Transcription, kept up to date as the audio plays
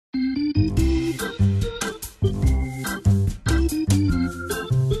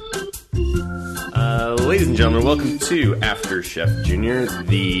and gentlemen, welcome to After Chef Junior,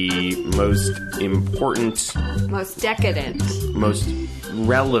 the most important, most decadent, most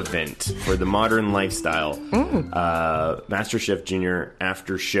relevant for the modern lifestyle Master Chef Junior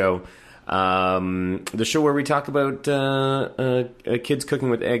After Show. The show where we talk about kids cooking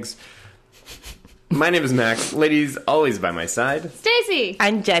with eggs. My name is Max. Ladies, always by my side. Stacy.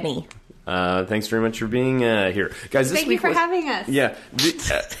 I'm Jenny. Thanks very much for being here, guys. This Thank week you for having us. Yeah,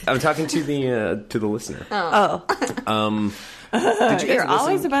 I'm talking to the listener. Oh. Did you guys You're listen?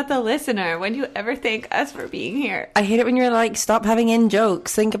 always about the listener. When do you ever thank us for being here? I hate it when you're like, stop having in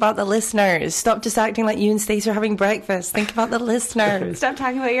jokes. Think about the listeners. Stop just acting like you and Stacey are having breakfast. Think about the listeners. Stop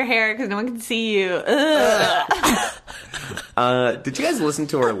talking about your hair because no one can see you. Did you guys listen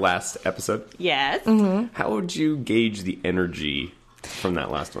to our last episode? Yes. Mm-hmm. How would you gauge the energy from that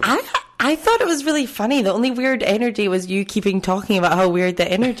last one? I thought it was really funny. The only weird energy was you keeping talking about how weird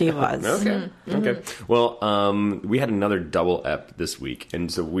the energy was. Okay. Okay. Well, we had another double ep this week,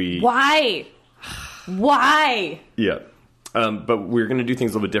 and so we... Why? Yeah. But we're going to do things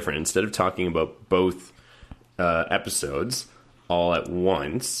a little bit different. Instead of talking about both episodes all at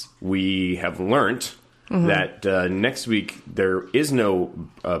once, we have learnt that next week there is no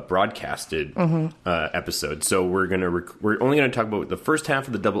broadcasted episode. So we're only going to talk about the first half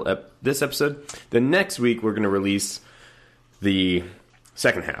of the double ep this episode. Then next week we're going to release the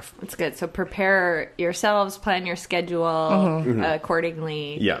second half. That's good. So prepare yourselves, plan your schedule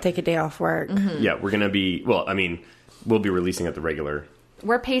accordingly. Yeah. Take a day off work. Yeah, we're going to be... Well, I mean, we'll be releasing at the regular...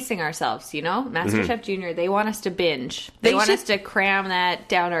 We're pacing ourselves, you know? MasterChef Junior, they want us to binge. They want us to cram that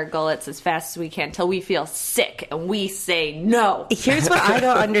down our gullets as fast as we can till we feel sick, and we say no. Here's what I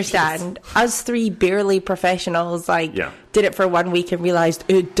don't understand. Us three barely professionals, did it for 1 week and realized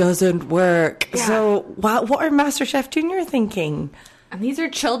it doesn't work. Yeah. So what are MasterChef Junior thinking? And these are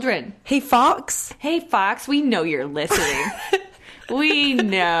children. Hey, Fox. Hey, Fox, we know you're listening. We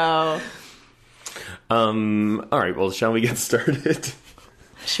know. All right, well, shall we get started?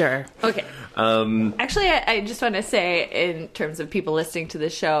 Sure. Okay. Actually, I just want to say, in terms of people listening to the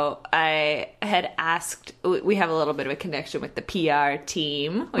show, I had asked, we have a little bit of a connection with the PR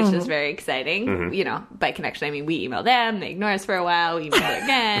team, which is very exciting. You know, by connection, I mean we email them, they ignore us for a while, we email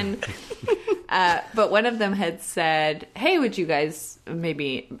again. But one of them had said, hey, would you guys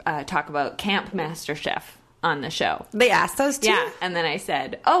maybe talk about Camp MasterChef on the show? They asked us to? Yeah, and then I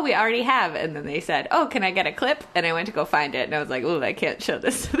said, oh, we already have. And then they said, oh, can I get a clip? And I went to go find it, and I was like, ooh, I can't show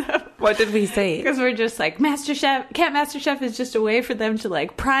this to them. What did we say? Because we're just like, Camp MasterChef is just a way for them to,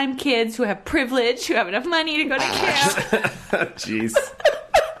 like, prime kids who have privilege, who have enough money to go to camp. Jeez.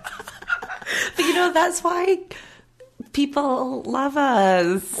 But, you know, that's why people love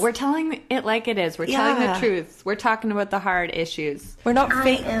us. We're telling it like it is. We're telling the truth. We're talking about the hard issues. We're not I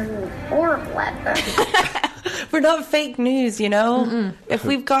fake. am horrible at them. We're not fake news, you know? If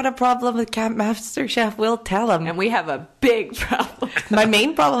we've got a problem with Camp MasterChef, we'll tell them. And we have a big problem. My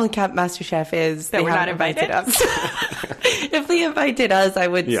main problem with Camp MasterChef is That they we're not haven't invited us. If they invited us, I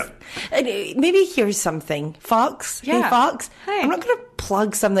would... Yeah. And maybe here's something. Fox? Yeah. Hey, Fox? Hey. I'm not going to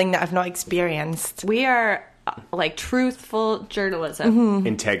plug something that I've not experienced. We are, like, truthful journalism.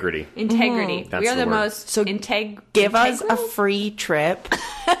 Integrity. Integrity. That's We are the the word. most... So give us a free trip.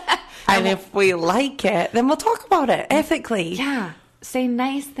 And if we like it, then we'll talk about it ethically. Yeah. Say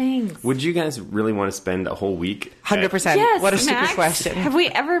nice things. Would you guys really want to spend a whole week? 100%. Yes, What a Max. stupid question. Have we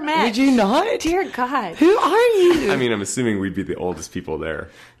ever met? Would you not? Dear God. Who are you? I mean, I'm assuming we'd be the oldest people there.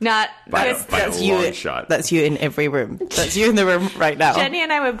 Not By a that's long shot. That's you in every room. That's you in the room right now. Jenny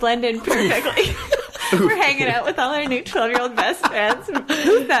and I would blend in perfectly. We're hanging out with all our new 12-year-old best friends.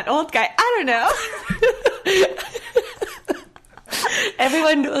 Who's that old guy? I don't know.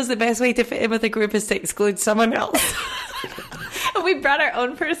 Everyone knows the best way to fit in with a group is to exclude someone else. And we brought our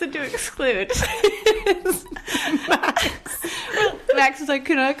own person to exclude. Max is like,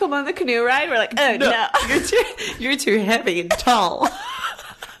 can I come on the canoe ride? We're like, oh, no. You're too heavy and tall.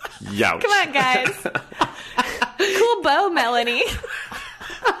 Youch. Come on, guys. Cool bow, Melanie.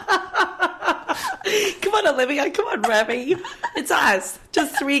 Come on, Olivia. Come on, Remy. It's us.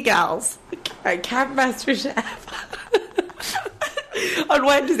 Just three gals. At Camp MasterChef. On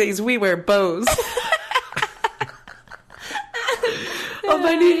Wednesdays, we wear bows. Oh,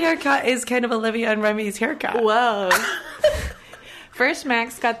 my new haircut is kind of Olivia and Remy's haircut. Whoa. First,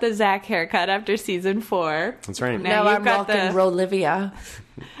 Max got the Zach haircut after season 4. That's right. Now you've I'm got rocking the Rolivia.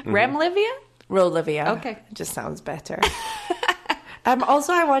 Remlivia? Rolivia. Okay. It just sounds better.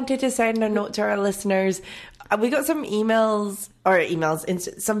 Also, I wanted to send a note to our listeners. We got some emails.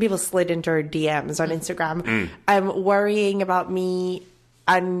 Some people slid into our DMs on Instagram. Worrying about me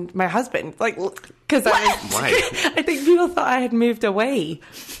and my husband. Like, because I think people thought I had moved away.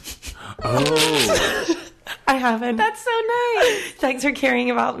 Oh. I haven't. That's so nice. Thanks for caring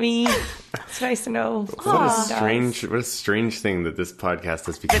about me. It's nice to know. What a strange thing that this podcast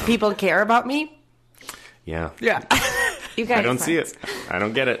has become. That people care about me? Yeah. Yeah. You guys I don't see it. I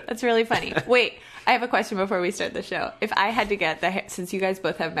don't get it. That's really funny. Wait, I have a question before we start the show. If I had to get since you guys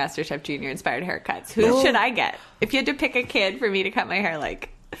both have MasterChef Junior inspired haircuts, who should I get? If you had to pick a kid for me to cut my hair like.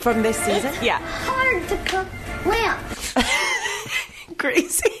 From this season? Yeah. Hard to cook lamb.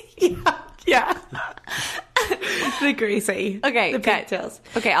 Gracie. Yeah. The Gracie. Okay, the guys. pigtails.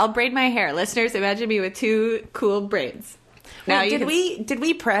 Okay, I'll braid my hair. Listeners, imagine me with 2 cool braids. Now Wait, did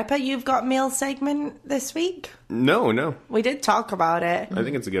we prep a You've Got Mail segment this week? No. We did talk about it. I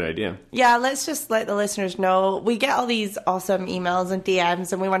think it's a good idea. Yeah, let's just let the listeners know. We get all these awesome emails and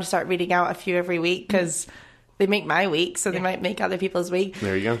DMs, and we want to start reading out a few every week because they make my week, so they might make other people's week.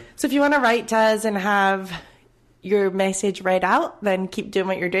 There you go. So if you want to write to us and have your message read out, then keep doing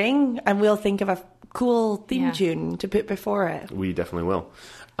what you're doing, and we'll think of a cool theme tune to put before it. We definitely will.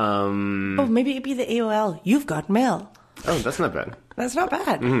 Oh, maybe it'd be the AOL. You've got mail. Oh, that's not bad. That's not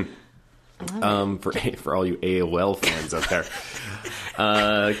bad. For all you AOL fans out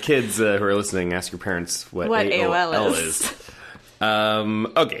there, kids who are listening, ask your parents what AOL is.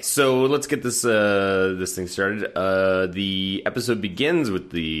 Okay, so let's get this thing started. The episode begins with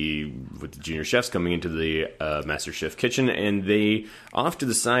the junior chefs coming into the Master Chef kitchen, and they off to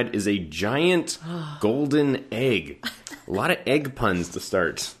the side is a giant golden egg. A lot of egg puns to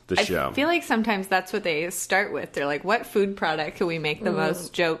start the show. I feel like sometimes that's what they start with. They're like, what food product can we make the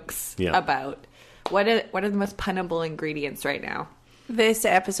most jokes about? What are the most punnable ingredients right now? This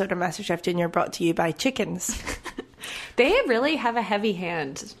episode of MasterChef Junior brought to you by chickens. They really have a heavy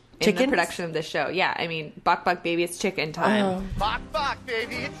hand in the production of this show. Yeah, I mean, Bok Bok Baby, it's chicken time. Bok Bok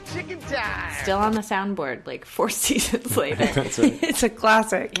Baby, it's chicken time. Still on the soundboard, like 4 seasons later. That's right. It's a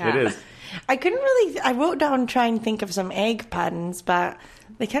classic. Yeah. It is. I wrote down try and think of some egg puns, but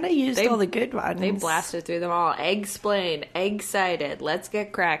they kind of used all the good ones. They blasted through them all. Egg-splained, egg-sided, let's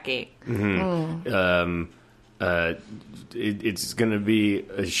get cracking. Mm-hmm. It's going to good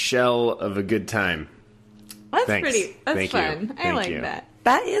a shell of a good time. That's Thanks. That's Thank fun. you. I Thank like you. that.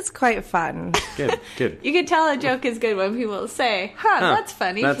 That is quite fun. Good. You can tell a joke is good when people say, that's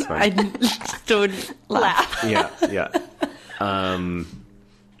funny. That's fun. I don't laugh. Yeah.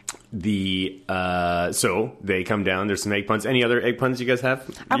 So they come down. There's some egg puns. Any other egg puns you guys have?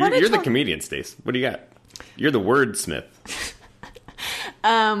 You're the comedian, Stace. What do you got? You're the wordsmith.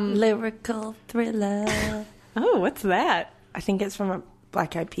 Lyrical thriller. Oh, what's that? I think it's from a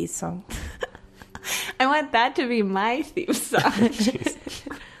Black Eyed Peas song. I want that to be my theme song.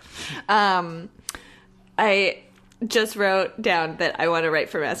 I just wrote down that I want to write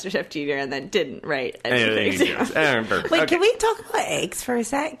for MasterChef Junior and then didn't write anything. Wait, can we talk about eggs for a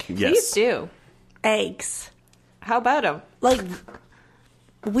sec? Yes. Please do. Eggs. How about them? Like,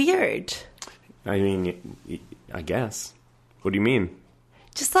 weird. I mean, I guess. What do you mean?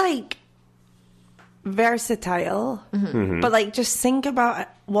 Just like versatile. Mm-hmm. But like, just think about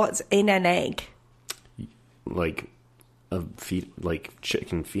what's in an egg. Like like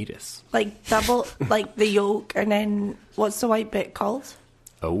chicken fetus. Like double, like the yolk, and then what's the white bit called?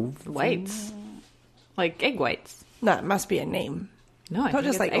 Oh, Whites. Like egg whites. No, it must be a name. No, I Not think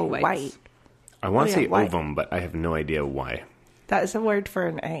just it's like egg a whites. white. I want to say white. ovum, but I have no idea why. That is a word for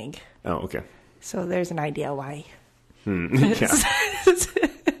an egg. Oh, okay. So there's an idea why. Yeah.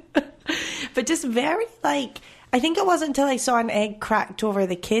 But just very like, I think it wasn't until I saw an egg cracked over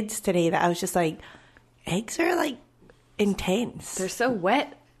the kids today that I was just like, eggs are like intense. They're so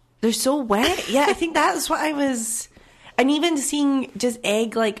wet. They're so wet. Yeah, I think that's what I was. And even seeing just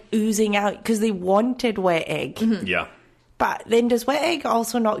egg like oozing out because they wanted wet egg. Mm-hmm. Yeah. But then does wet egg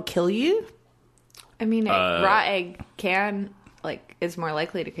also not kill you? I mean, raw egg is more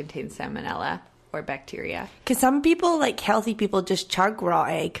likely to contain salmonella or bacteria. Because some people, like healthy people, just chug raw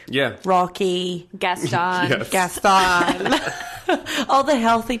egg. Yeah. Rocky, Gaston. Yes. Gaston, all the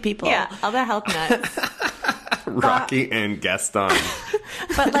healthy people. Yeah, all the health nuts. Rocky and Gaston.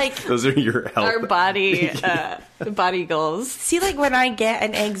 But like, Those are your health. Our body goals. see, like when I get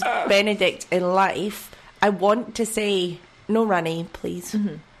an eggs Benedict in life, I want to say no runny, please,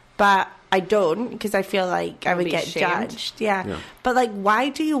 but I don't because I feel like I would be get shamed. judged. Yeah, but like, why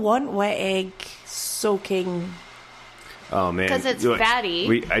do you want wet egg soaking? Oh man, 'Cause it's Look, fatty,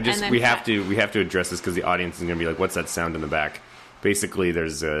 We and then have to address this because the audience is going to be like, "What's that sound in the back?" Basically,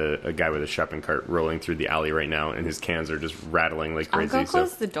 there's a guy with a shopping cart rolling through the alley right now, and his cans are just rattling like I'll crazy. go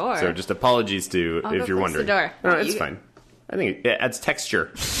close the door. So just apologies to I'll if go you're close wondering. the door. No, it's You- fine. I think it adds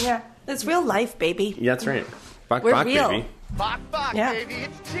texture. Yeah. It's real life, baby. Yeah, that's right. Bok We're bok, real. baby. Bok, bok, Yeah. baby.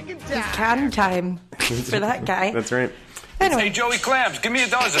 It's chicken time. Can time for that guy. That's right. Anyway, Hey, Joey Clams, give me a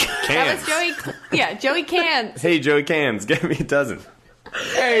dozen. That was Cans. Joey. Joey Cans. Hey, Joey Cans, get me a dozen.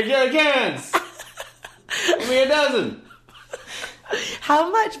 Hey, Joey Cans, give me a dozen. how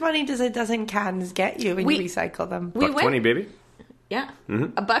much money does a dozen cans get you when We- you recycle them? We Buck went. 20, baby. Yeah.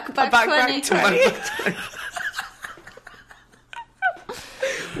 Mm-hmm. A buck Buck 20. 20.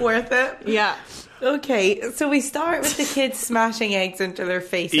 Worth it. Yeah. Okay, so we start with the kids smashing eggs into their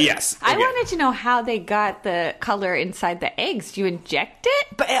faces. Yes. I okay. wanted to know how they got the color inside the eggs. Do you inject it?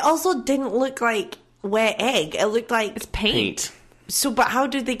 But it also didn't look like wet egg. It looked like It's paint. So, but how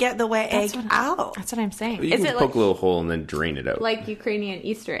did they get the wet That's egg what- out? That's what I'm saying. You Is can it poke a little hole and then drain it out. like Ukrainian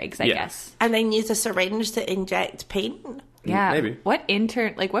Easter eggs, I Yeah. guess? And then use a syringe to inject paint? Yeah. Maybe. What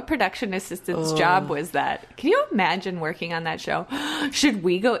production assistant's job was that? Can you imagine working on that show? Should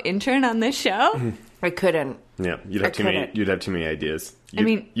we go intern on this show? I couldn't. Yeah, you'd I have too many. couldn't. You'd have too many ideas.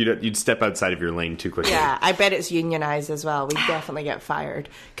 mean- you'd step outside of your lane too quickly. Yeah, I bet it's unionized as well. We'd definitely get fired.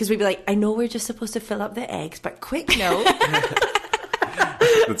 Because we'd be like, I know we're just supposed to fill up the eggs, but quick note.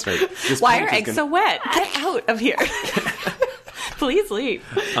 That's right. This Why paint are is eggs gonna- so wet? Get out of here. Please leave.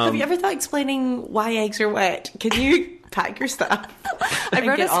 Have you ever thought explaining why eggs are wet? Can you pack your stuff and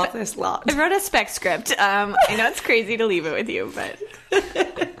wrote get a off this lot? I wrote a spec script. I know it's crazy to leave it with you, but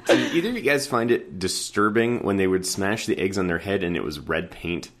Did either of you guys find it disturbing when they would smash the eggs on their head and it was red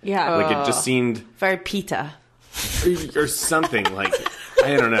paint? Yeah. Like it just seemed, Very pita. or something like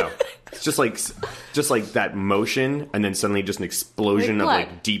I don't know. It's just like that motion, and then suddenly just an explosion Like of blood.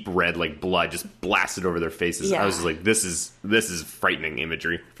 like deep red, like blood, just blasted over their faces. Yeah. I was just like, this is frightening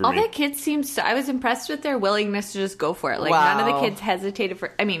imagery for all me. the kids seemed so. I was impressed with their willingness to just go for it. Like Wow. none of the kids hesitated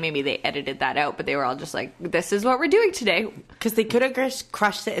for. I mean, maybe they edited that out, but they were all just like, "This is what we're doing today." Because they could have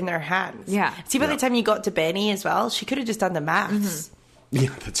crushed it in their hands. Yeah. See, by Yeah. the time you got to Benny as well, she could have just done the maths. Yeah,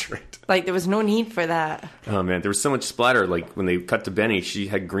 that's right. Like, there was no need for that. Oh man, there was so much splatter. Like when they cut to Benny, she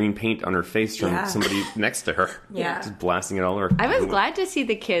had green paint on her face from Yeah. somebody next to her. Yeah. just blasting it all over. I was glad to see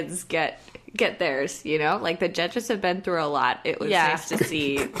the kids get theirs. You know, like the judges have been through a lot. It was Yeah. nice to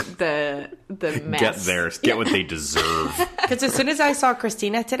see the mess. Get theirs. Get what they deserve. Because as soon as I saw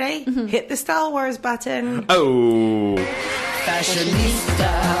Christina today, hit the Star Wars button. Oh,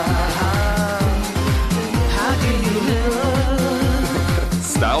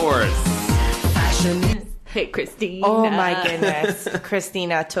 Star Wars. Hey, Christine. Oh my goodness,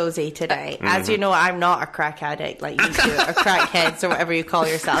 Christina Tozy today. As you know, I'm not a crack addict like you two, or crackheads or whatever you call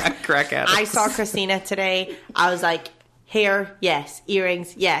yourself. Crack addicts. I saw Christina today. I was like, hair, yes.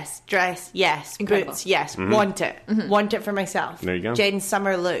 Earrings, yes. Dress, yes. Incredible. Boots, yes. Want it. Want it for myself. There you go. Jen's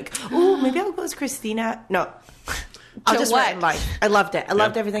summer look. Oh, maybe I'll go as Christina. No. I'll To just what? wear it like. I loved it. I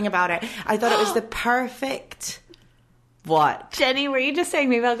loved Yeah. everything about it. I thought it was the perfect. What? Jenny, were you just saying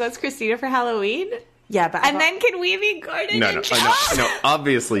maybe I'll go as Christina for Halloween? Yeah, but I And thought- then can we be Gordon No, and no, Joe? no.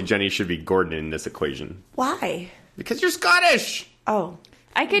 Obviously, Jenny should be Gordon in this equation why? because you're Scottish. Oh.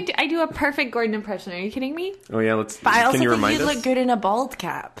 I do a perfect Gordon impression. Are you kidding me? Oh yeah, let's. But I also can you think remind you'd us? look good in a bald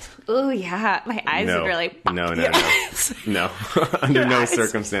cap. Oh yeah, my eyes No, would really. no, no. Under no eyes.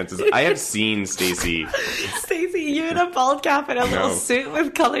 circumstances. I have seen Stacey. Stacey, you in a bald cap and a little No. suit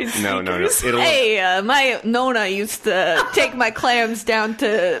with colored sneakers. No. It'll. Hey, my Nona used to take my clams down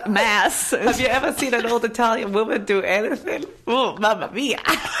to mass. Have you ever seen an old Italian woman do anything? Oh, mamma mia.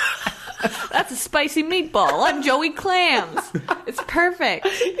 That's a spicy meatball. I'm Joey Clams. It's perfect.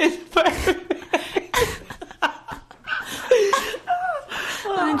 It's perfect.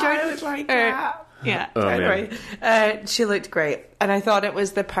 And Jordan I was like or- that. Yeah. Oh, man. Anyway, she looked great. And I thought it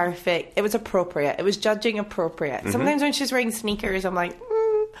was the perfect, it was appropriate. It was judging appropriate. Sometimes when she's wearing sneakers, I'm like,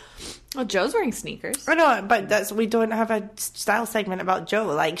 Well, Joe's wearing sneakers. I know, but we don't have a style segment about Joe.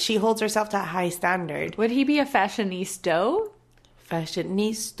 Like, she holds herself to a high standard. Would he be a fashionista?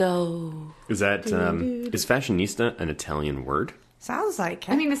 Fashionista. Is that is fashionista an Italian word? Sounds like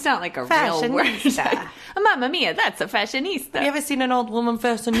it. I mean, it's not like a real word. Fashionista. Mamma mia, that's a fashionista. Have you ever seen an old woman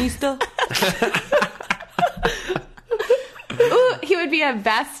fashionista? Ooh, he would be a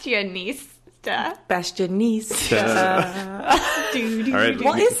bastionista. Bastionista. All right.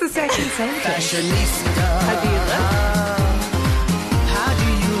 What is the second sentence? How do you look?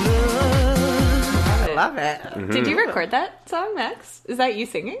 I love it. Did you record that song, Max? Is that you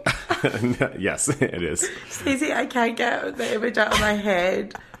singing? Yes, it is. Stacey, I can't get the image out of my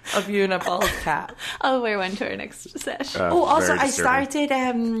head of you in a bald cap. I'll wear one to our next session. Oh, also, very I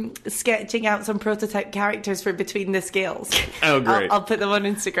disturbing. started sketching out some prototype characters for Between the Scales. Oh, great. I'll put them on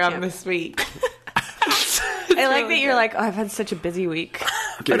Instagram Yeah. this week. I like that you're like, oh, I've had such a busy week.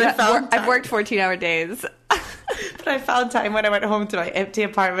 But I found I've worked 14-hour days. But I found time when I went home to my empty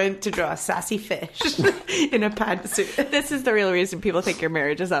apartment to draw a sassy fish in a pantsuit. This is the real reason people think your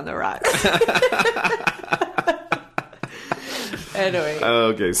marriage is on the rocks. Anyway.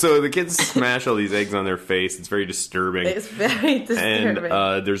 Okay, so the kids smash all these eggs on their face. It's very disturbing. It's very disturbing.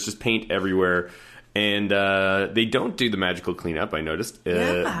 And there's just paint everywhere. And they don't do the magical cleanup, I noticed.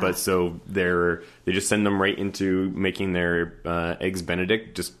 Yeah. But so they just send them right into making their eggs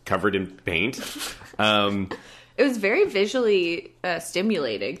Benedict, just covered in paint. It was very visually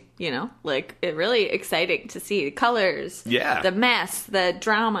stimulating, like it really exciting to see the colors, Yeah. the mess, the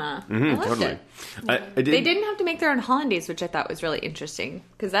drama. I loved Totally. it. They didn't have to make their own hollandaise, which I thought was really interesting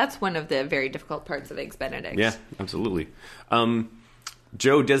because that's one of the very difficult parts of Eggs Benedict. Yeah, absolutely.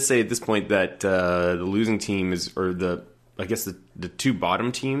 Joe does say at this point that the losing team I guess the two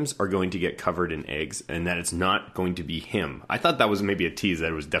bottom teams are going to get covered in eggs, and that it's not going to be him. I thought that was maybe a tease that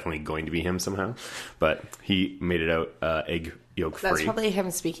it was definitely going to be him somehow, but he made it out egg yolk free. That's probably him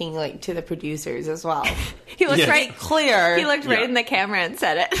speaking like to the producers as well. He looked Yes. right Clear. He looked right in the camera and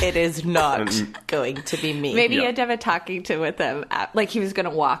said it. It is not going to be me. Maybe he Yeah. had to have a talking to with him. Like he was going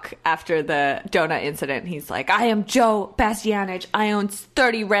to walk after the donut incident. He's like, I am Joe Bastianich. I own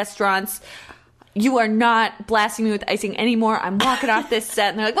 30 restaurants. You are not blasting me with icing anymore. I'm walking off this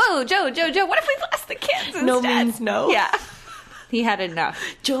set. And they're like, whoa, Joe, what if we blast the kids instead? No means no. Yeah. He had enough.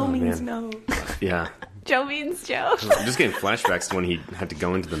 Joe means man. no. Yeah. Joe means Joe. I'm just getting flashbacks to when he had to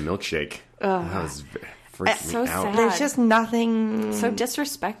go into the milkshake. That was freaking so me out. sad. There's just nothing. So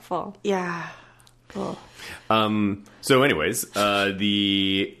disrespectful. Yeah. Cool. So anyways,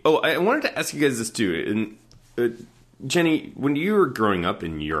 I wanted to ask you guys this too. And, Jenny, when you were growing up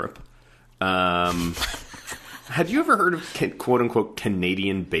in Europe, had you ever heard of quote-unquote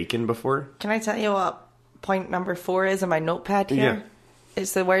Canadian bacon before? Can I tell you what point number 4 is on my notepad here? Yeah.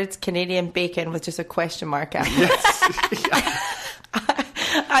 It's the words Canadian bacon with just a question mark after.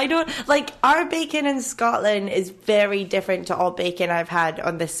 I don't like our bacon in Scotland is very different to all bacon I've had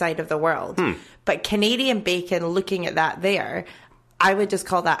on this side of the world. But Canadian bacon, looking at that there, I would just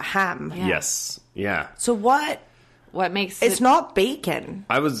call that ham. Yeah. Yes. Yeah. So what? What makes It's it... not bacon.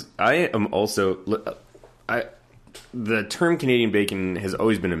 I am also... The term Canadian bacon has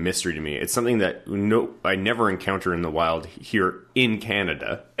always been a mystery to me. It's something that I never encounter in the wild here in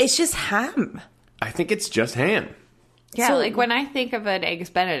Canada. It's just ham. I think it's just ham. Yeah, So- like when I think of an Eggs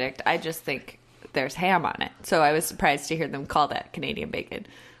Benedict, I just think there's ham on it. So I was surprised to hear them call that Canadian bacon.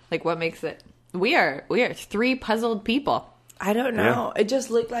 Like, what makes it... We are 3 puzzled people. I don't know. It just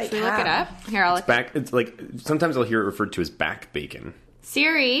looked like Should we ham. look it up? Here, I'll look. It's like sometimes I'll hear it referred to as back bacon.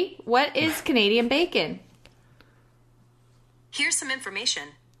 Siri, what is Canadian bacon? Here's some information.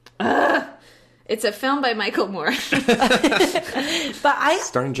 It's a film by Michael Moore. But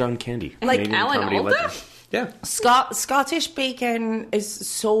Starring John Candy, Like Canadian Alan comedy Alda? legend. Yeah, Scottish bacon is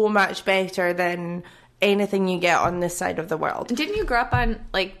so much better than anything you get on this side of the world. Didn't you grow up on,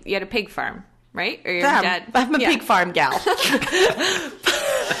 like, you had a pig farm, right? Or your Damn, dad? I'm a Yeah. pig farm gal.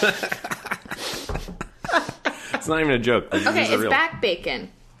 it's not even a joke. This Okay, is a it's real. back bacon.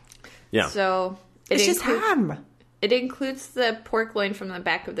 Yeah, So It's just ham. It includes the pork loin from the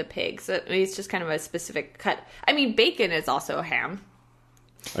back of the pig, so it's just kind of a specific cut. I mean, bacon is also ham,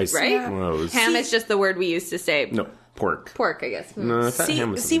 I right? suppose. Ham is just the word we used to say No, pork. pork, I guess. No, I thought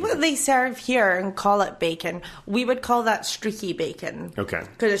ham was See something what they serve here and call it bacon. We would call that streaky bacon. Okay.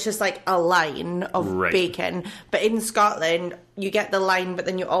 Because it's just like a line of Right. bacon. But in Scotland, you get the line, but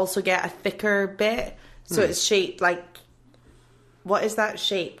then you also get a thicker bit. So it's shaped like... What is that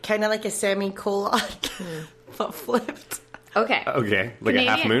shape? Kind of like a semicolon, but flipped. Okay. Okay, like a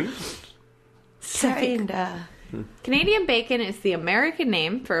half Canadian- moon. Kinda. Canadian bacon is the American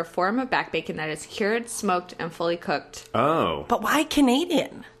name for a form of back bacon that is cured, smoked, and fully cooked. Oh, But why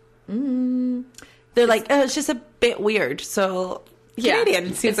Canadian? They're like, oh, it's just a bit weird. So Yeah.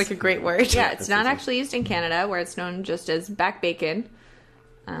 Canadian seems like a great word. Yeah, it's not actually used in Canada, where it's known just as back bacon.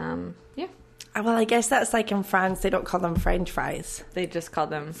 Yeah, Well, I guess that's like in France, they don't call them French fries. they just call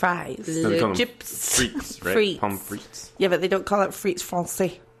them Fries. no, they call them chips. frites, right? Frites. Pommes frites. Yeah, but they don't call it frites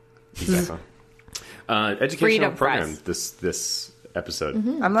français. Exactly. Educational Freedom program. fries. This episode.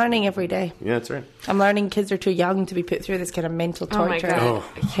 I'm learning every day. Yeah, that's right. I'm learning kids are too young to be put through this kind of mental Oh my torture. God.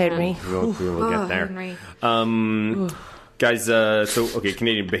 Henry. We'll get there. Henry. Guys,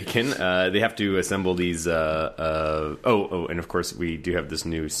 Canadian bacon. They have to assemble these. And of course, we do have this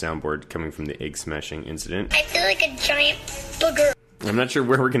new soundboard coming from the egg smashing incident. I feel like a giant booger. I'm not sure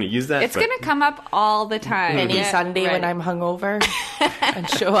where we're going to use that. It's but going to come up all the time. Any Get Sunday when ready. I'm hungover and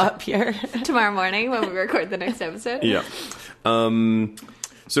show up here. Tomorrow morning when we record the next episode. Yeah.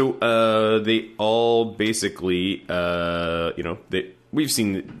 So they all basically, we've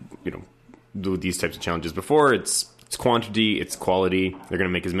seen, do these types of challenges before. It's quantity, it's quality. They're going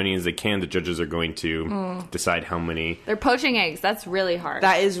to make as many as they can. The judges are going to decide how many. They're poaching eggs. That's really hard.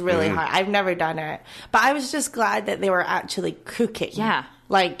 That is really hard. I've never done it. But I was just glad that they were actually cooking. Yeah.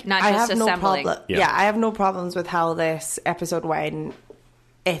 Like, Not I just have no assembling. problem. Yeah. Yeah, I have no problems with how this episode went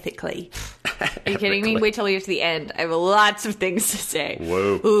ethically. Are you kidding me? Wait till we get to the end. I have lots of things to say.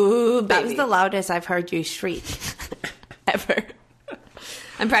 Whoa. Ooh, That was baby. the loudest I've heard you shriek. Ever.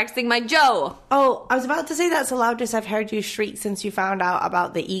 I'm practicing my Joe. Oh, I was about to say that's the loudest I've heard you shriek since you found out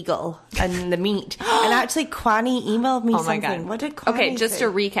about the eagle and the meat. And actually, Kwani emailed me Oh my something. god. What did Kwani Okay, just say?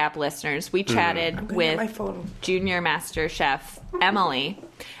 to recap, listeners, we chatted gonna get with my phone. Junior Master Chef Emily,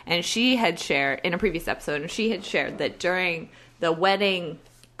 and she had shared in a previous episode, and she had shared that during the wedding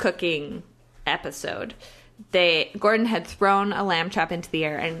cooking episode, Gordon had thrown a lamb chop into the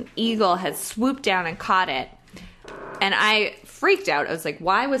air, and an eagle had swooped down and caught it. And I freaked out. I was like,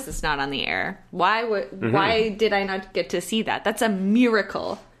 why was this not on the air? Why did I not get to see that? That's a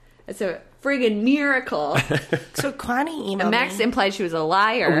miracle. It's a friggin' miracle. So Kwani emailed And Max me. implied she was a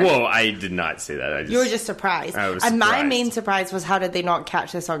liar. Whoa, I did not say that. I just, You were just surprised. I was and my surprised. main surprise was how did they not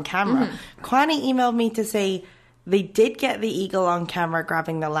catch this on camera? Kwani emailed me to say they did get the eagle on camera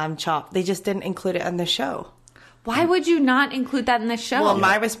grabbing the lamb chop. They just didn't include it in the show. Why would you not include that in the show? Well,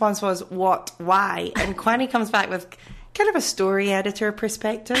 my response was, what? Why? And Kwani comes back with kind of a story editor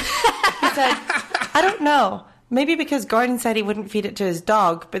perspective. He said, I don't know. Maybe because Gordon said he wouldn't feed it to his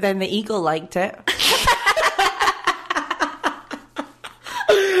dog, but then the eagle liked it.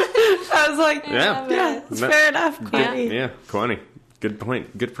 I was like, Yeah. it's fair enough, Kwani. Yeah, Kwani. Good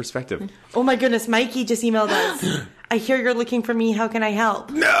point. Good perspective. Oh my goodness, Mikey just emailed us. I hear you're looking for me. How can I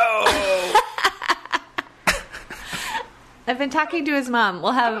help? No! I've been talking to his mom.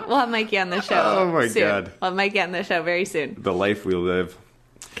 We'll have Mikey on the show. Oh my soon. God. We'll have Mikey on the show very soon. The life we live.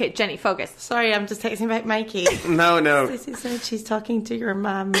 Okay, Jenny, focus. Sorry, I'm just texting back Mikey. No. Stacey said she's talking to your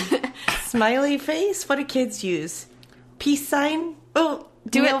mom. Smiley face? What do kids use? Peace sign? Oh,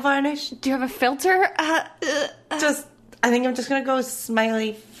 Do nail it. varnish? Do you have a filter? I think I'm just going to go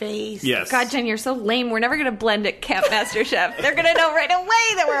smiley face. Yes. God, Jen, you're so lame. We're never going to blend at Camp Master Chef. They're going to know right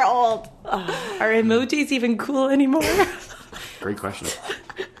away that we're old. Are emojis even cool anymore? Great question.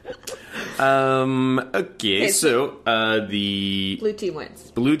 Okay, so the Blue team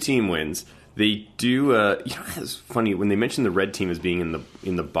wins. blue team wins. They do. It's funny when they mentioned the red team as being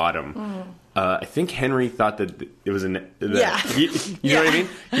in the bottom. I think Henry thought that it was Yeah. You know what I mean?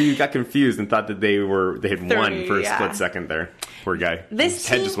 He got confused and thought that they had won for a yeah. split second there. Poor guy. This His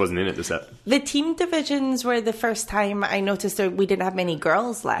head team- just wasn't in it this set. The team divisions were the first time I noticed that we didn't have many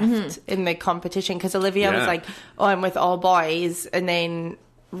girls left in the competition because Olivia was Yeah. like, oh, I'm with all boys. And then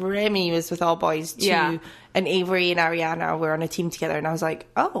Remy was with all boys too. Yeah. And Avery and Ariana were on a team together. And I was like,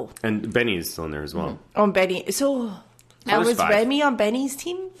 oh, And Benny's still in there as well. on Benny. So there's was 5. Remy on Benny's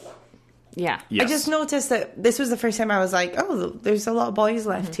team? Yeah. Yes. I just noticed that this was the first time I was like, oh, there's a lot of boys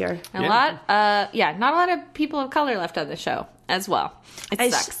left here. A Yeah. lot, not a lot of people of color left on the show as well.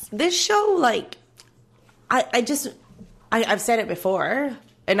 It sucks. This show, like, I've said it before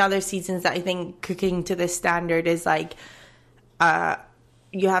in other seasons that I think cooking to this standard is like,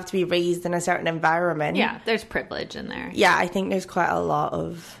 you have to be raised in a certain environment. Yeah, there's privilege in there. Yeah, I think there's quite a lot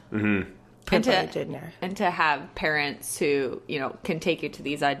of privilege in there. And to have parents who, can take you to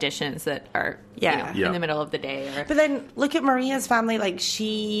these auditions that are, Yeah. Yeah. in the middle of the day. Or But then look at Maria's family, like,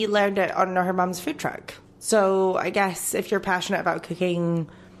 she learned it on her mom's food truck. So I guess if you're passionate about cooking,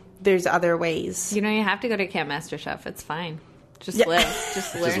 there's other ways. you have to go to Camp Master Chef. It's fine. Just Yeah. live.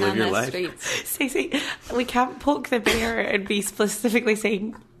 Just learn live on your the life. streets. Stacey, we can't poke the bear and be specifically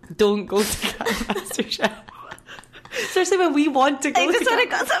saying, don't go to Camp Master Chef. Especially when we want to go I just to want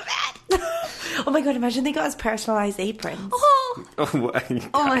to Camp go so bad. Oh my god, imagine they got us personalised aprons. Oh, Oh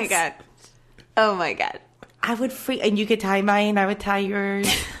oh my god. Oh my god. I would freak, and you could tie mine, I would tie yours.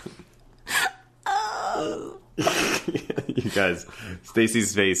 You guys,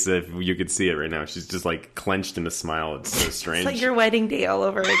 Stacey's face, if you could see it right now, she's just like clenched in a smile. It's so strange. It's like your wedding day all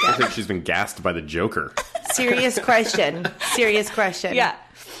over I again. think she's been gassed by the Joker. Serious question. Serious question. Yeah.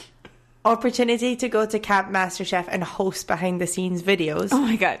 Opportunity to go to Camp Master Chef and host behind the scenes videos. Oh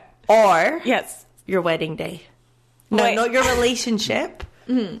my god. Or Yes. your wedding day. No, Wait. not your relationship.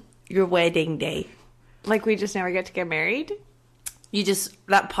 Your wedding day. Like we just never get to get married? You just,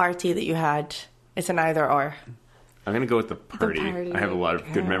 that party that you had, it's an either or. I'm going to go with the party. party. I have a lot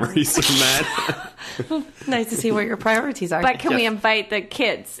of good memories from that. Nice to see where your priorities are. But can we invite the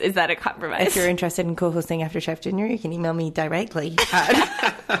kids? Is that a compromise? If you're interested in co-hosting After Chef Junior, you can email me directly.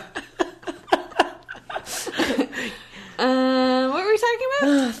 What were we talking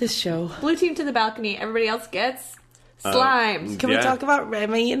about? This show. Blue team to the balcony. Everybody else gets slimes. Can we talk about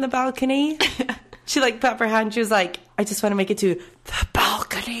Remy in the balcony? She put up her hand. She was like, I just want to make it to the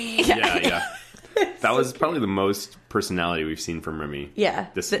balcony. Yeah. That was probably the most personality we've seen from Remy. Yeah.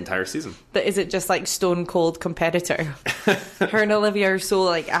 This entire season. Is it just stone cold competitor? Her and Olivia are so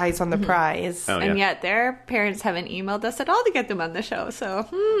eyes on the prize. Oh, And yeah. yet their parents haven't emailed us at all to get them on the show. So,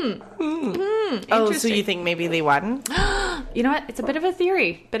 Oh, so interesting. you think maybe they won? You know what? It's a bit of a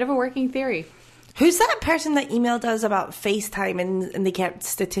theory. Bit of a working theory. Who's that person that emailed us about FaceTime and they kept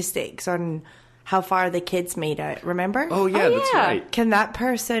statistics on how far the kids made it? Remember? Oh, yeah, that's yeah. right. Can that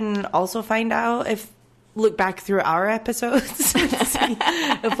person also find out look back through our episodes to see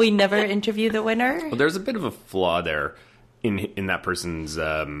if we never interview the winner? Well, there's a bit of a flaw there in that person's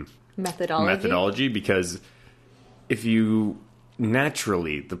Methodology. because if you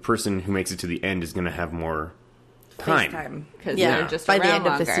naturally, the person who makes it to the end is going to have more time. Because Yeah, they're just by the around end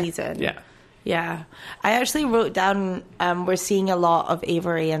of the longer. season. Yeah. Yeah. I actually wrote down we're seeing a lot of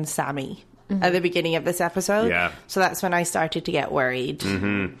Avery and Sammy at the beginning of this episode. Yeah. So that's when I started to get worried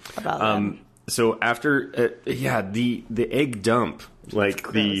about them. So after, the egg dump,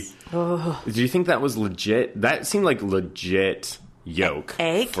 do you think that was legit? That seemed like legit yolk.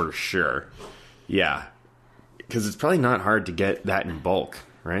 Egg? For sure. Yeah. Because it's probably not hard to get that in bulk,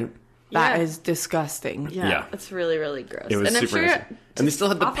 right? That Yeah. is disgusting. Yeah. It's really, really gross. It was and I'm super sure nice. And they still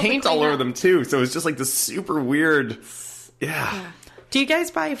had the awful to paint clean all over up. them too, so it was just this super weird. Yeah. Do you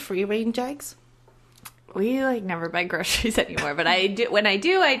guys buy free range eggs? we never buy groceries anymore. But I do. When I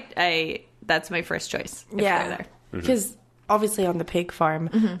do, I that's my first choice. If they're there. Because obviously on the pig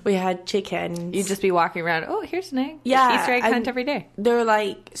farm, we had chickens. You'd just be walking around. Oh, here's an egg. Yeah, Easter egg and hunt every day.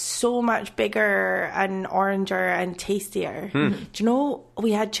 They're so much bigger and oranger and tastier. Do you know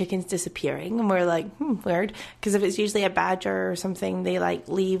we had chickens disappearing and we're weird, because if it's usually a badger or something, they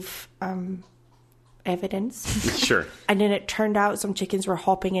leave evidence. Sure. And then it turned out some chickens were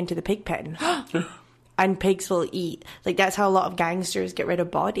hopping into the pig pen. And pigs will eat. That's how a lot of gangsters get rid of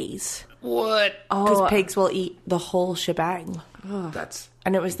bodies. What? Because pigs will eat the whole shebang. That's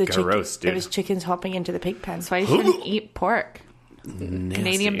And it was the gross, dude. It was chickens hopping into the pig pen. That's why you shouldn't eat pork.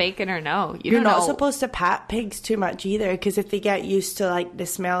 Canadian bacon or no. You're not know. supposed to pat pigs too much either, because if they get used to the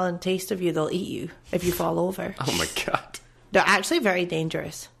smell and taste of you, they'll eat you if you fall over. Oh my god. They're actually very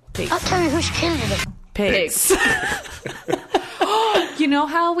dangerous. Pigs. I'll tell you who's killing them. Pigs. You know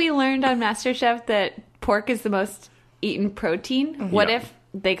how we learned on MasterChef that pork is the most eaten protein? What Yeah. if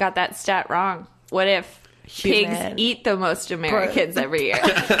they got that stat wrong? What if pigs Human. eat the most Americans every year?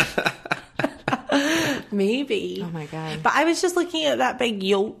 Maybe. Oh my god. But I was just looking at that big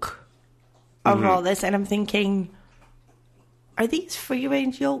yolk of all this, and I'm thinking, are these free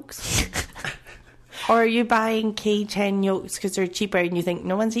range yolks? Or are you buying cage hen yolks because they're cheaper and you think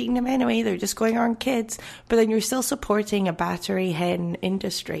no one's eating them anyway, they're just going on kids, but then you're still supporting a battery hen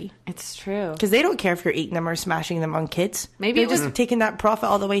industry It's true. because they don't care if you're eating them or smashing them on kids. Maybe they're it was- just taking that profit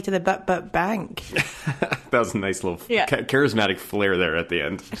all the way to the but bank. That was a nice little Yeah. charismatic flair there at the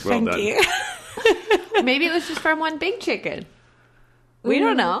end. Well Thank done. you. Maybe it was just from one big chicken. We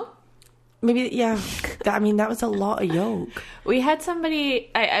don't know. Maybe, yeah. That was a lot of yolk. We had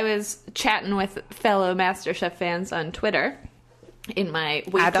somebody, I was chatting with fellow MasterChef fans on Twitter in my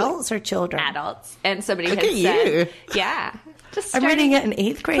weekly- Adults or children? adults, and somebody Look had at said, you. "Yeah, just I'm starting reading at an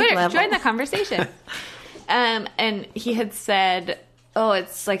 8th grade Twitter, level. join the conversation." And he had said, "Oh,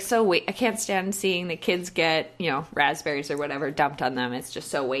 it's so I can't stand seeing the kids get raspberries or whatever dumped on them. It's just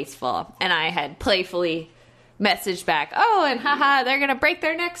so wasteful." And I had playfully messaged back, "Oh, and haha, they're gonna break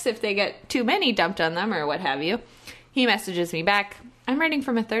their necks if they get too many dumped on them or what have you." He messages me back, "I'm writing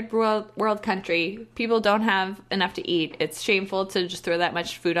from a third world country. People don't have enough to eat. It's shameful to just throw that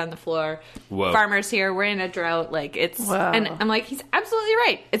much food on the floor. Whoa. Farmers here, we're in a drought. It's..." Wow. And I'm like, he's absolutely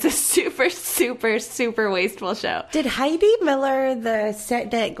right. It's a super, super, super wasteful show. Did Heidi Miller, the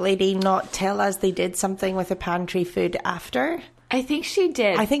set deck lady, not tell us they did something with the pantry food after? I think she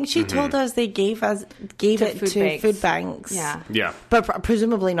did. I think she told us they gave it food to banks. food banks. Yeah. Yeah. But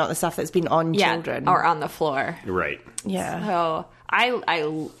presumably not the stuff that's been on Yeah, children. or on the floor. Right. Yeah. So I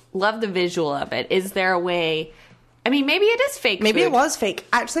love the visual of it. Is there a way I mean, maybe it is fake Maybe food. it was fake.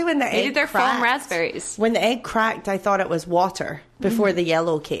 Actually, when the Maybe egg they're cracked, foam raspberries. When the egg cracked, I thought it was water before the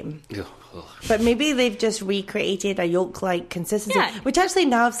yellow came. But maybe they've just recreated a yolk-like consistency. Yeah. Which actually,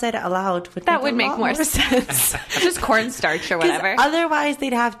 now I've said it aloud, That would make more sense. Just cornstarch or 'Cause whatever. otherwise,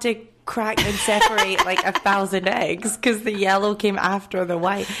 they'd have to crack and separate like 1,000 eggs because the yellow came after the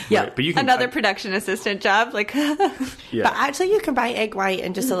white. Yeah, Right, but you can Another production assistant job. Like, Yeah. But actually, you can buy egg white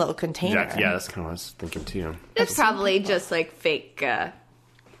in just a little container. That's kind of what I was thinking too. it's probably just like fake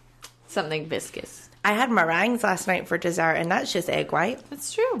something viscous. I had meringues last night for dessert, and that's just egg white.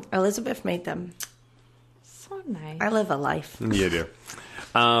 That's true. Elizabeth made them. So nice. I live a life. You do.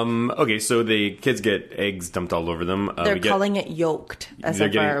 Okay, so the kids get eggs dumped all over them. They're calling it yolked as a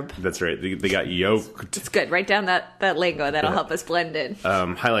verb. That's right. They got yoked. It's good. Write down that lingo. That'll help us blend in.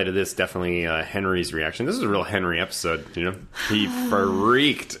 Highlight of this, definitely Henry's reaction. This is a real Henry episode, you know? He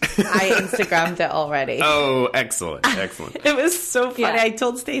freaked. I Instagrammed it already. Oh, excellent. Excellent. It was so funny. Yeah. I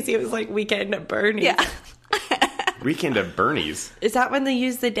told Stacey it was like Weekend at Bernie's. Yeah. Weekend at Bernie's. Is that when they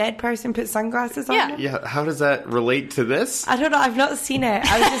use the dead person put sunglasses on Yeah. them? Yeah, how does that relate to this? I don't know. I've not seen it.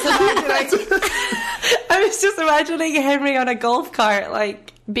 I was just imagining Henry on a golf cart,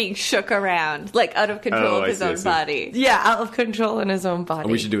 like, Being shook around, like out of control Oh, of I his see, I own see. body. yeah, out of control in his own body.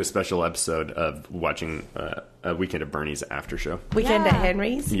 We should do a special episode of watching a Weekend at Bernie's after show. Weekend Yeah. at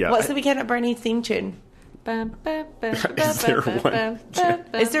Henry's. Yeah. What's the Weekend at Bernie's theme tune? Is there one?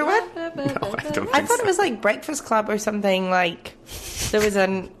 Is there one? No, I don't I think thought so. it was like Breakfast Club or something. Like there was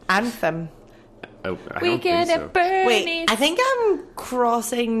an anthem. Oh, I don't Weekend think so. at Bernie's. Wait, I think I'm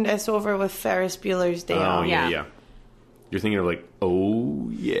crossing this over with Ferris Bueller's Day Oh, Off. yeah, Yeah. yeah. You're thinking of like, oh,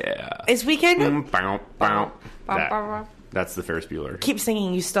 yeah. Is Weekend? Bow, bow. That's the Ferris Bueller. Keep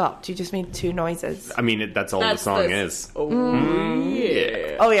singing. You stopped. You just made two noises. I mean, that's all That's the song the- is.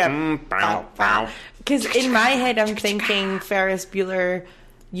 Yeah. Oh yeah. Bow, bow. Because in my head, I'm thinking Ferris Bueller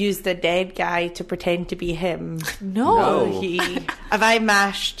used the dead guy to pretend to be him. No. No. Have I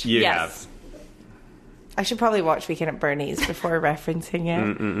mashed? You Yes. have. I should probably watch Weekend at Bernie's before referencing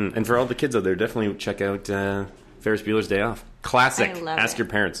it. And for all the kids out there, definitely check out Ferris Bueller's Day Off. Classic. I love Ask it. your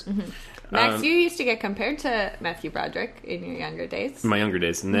parents. Max, you used to get compared to Matthew Broderick in your younger days. In my younger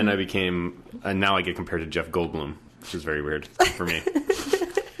days. And then I became, now I get compared to Jeff Goldblum, which is very weird for me.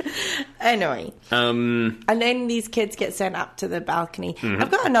 Anyway. Um, And then these kids get sent up to the balcony. Mm-hmm.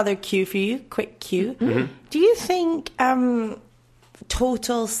 I've got another cue for you. Quick cue. Do you think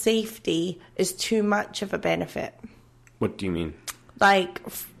total safety is too much of a benefit? what do you mean? Like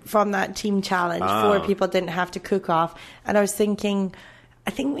from that team challenge, Ah. 4 people didn't have to cook off. And I was thinking, I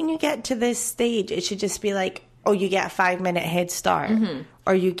think when you get to this stage, it should just be like, oh, you get a 5-minute head start.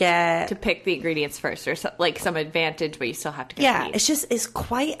 Or you get... To pick the ingredients first, or like some advantage, but you still have to compete. it's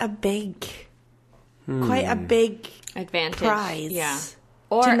quite a big Advantage. prize. Yeah. to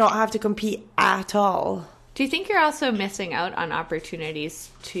Or not have to compete at all. do you think you're also missing out on opportunities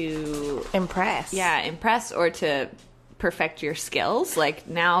to Impress. impress or to perfect your skills? Like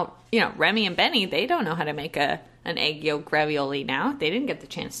now, Remy and Benny, they don't know how to make an egg yolk ravioli now. They didn't get the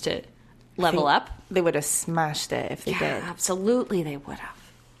chance to level up. They would have smashed it if they did. Absolutely they would have.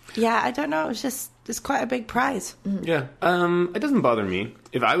 Yeah, I don't know. It's quite a big prize. Yeah. It doesn't bother me.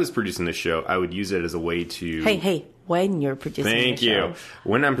 If I was producing this show, I would use it as a way to... Hey, when you're producing Thank the you. show.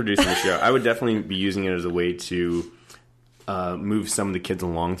 When I'm producing the show, I would definitely be using it as a way to move some of the kids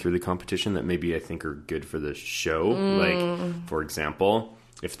along through the competition that maybe I think are good for the show. Like, for example,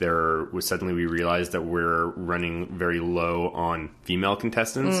 if there was suddenly we realized that we're running very low on female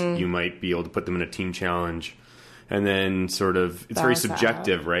contestants, you might be able to put them in a team challenge, and then sort of it's very Balance that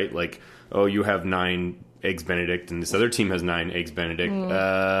subjective, right? Like, oh, you have 9 eggs Benedict, and this other team has 9 eggs Benedict.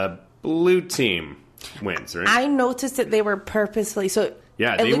 Blue team wins, right? I noticed that they were purposely so.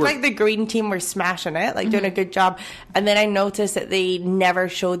 Yeah, it they looked were- like the green team were smashing it, like doing a good job. And then I noticed that they never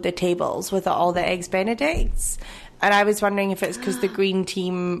showed the tables with all the eggs Benedicts. And I was wondering if it's because the green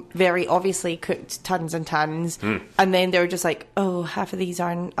team very obviously cooked tons and tons, and then they were just like, "Oh, half of these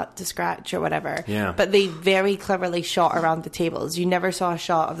aren't up to scratch or whatever." Yeah. But they very cleverly shot around the tables. You never saw a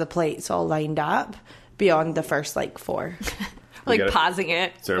shot of the plates all lined up beyond the first 4. Like gotta- pausing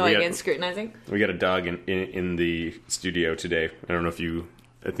it, Sorry, we going gotta- in, scrutinizing. We got a dog in the studio today. I don't know if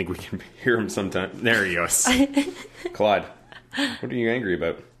I think we can hear him sometime. There he goes. Claude, what are you angry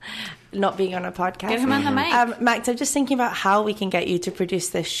about? Not being on a podcast. Get him on the mic. Max, I'm just thinking about how we can get you to produce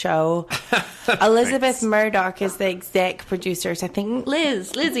this show. Elizabeth Murdoch is the exec producers. I think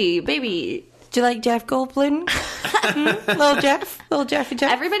Lizzie, baby. Do you like Jeff Goldblum? Little Jeffy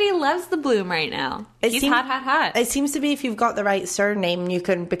Jeff. Everybody loves the Bloom right now. He's seem- hot. It seems to be if you've got the right surname, you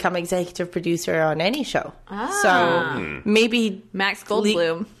can become executive producer on any show. Ah. So maybe Max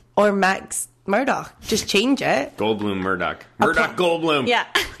Goldblum. or Max Murdoch. Just change it. Goldblum, Murdoch. Murdoch, Goldblum. Yeah.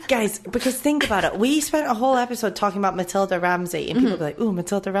 Guys, because think about it. We spent a whole episode talking about Matilda Ramsey, and people be like, ooh,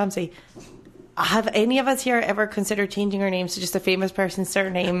 Matilda Ramsey. Have any of us here ever considered changing our names to just a famous person's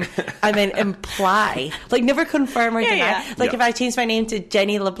surname and then imply, like never confirm or deny? yeah. Like if I changed my name to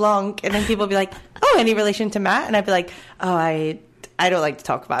Jenny LeBlanc and then people would be like, oh, any relation to Matt? And I'd be like, oh, I don't like to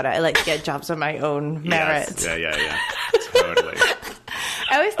talk about it. I like to get jobs on my own merit. Yes. Yeah. Totally.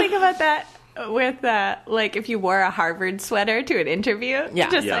 I always think about that with, like, if you wore a Harvard sweater to an interview. Yeah.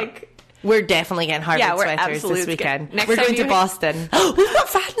 Just Yeah. like... We're definitely getting Harvard Yeah, we're sweaters this absolute weekend. good. Next We're time going to you- Boston. We've got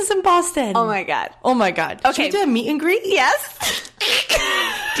fans in Boston. Oh, my God. Oh my God. Okay. Should we do a meet and greet? Yes.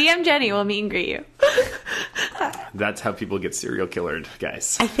 DM Jenny will meet and greet you. That's how people get serial killered,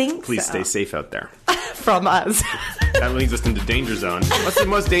 guys. I think Please so. stay safe out there. From us. That leads us into danger zone. What's the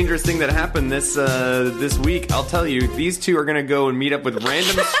most dangerous thing that happened this week? I'll tell you. These two are going to go and meet up with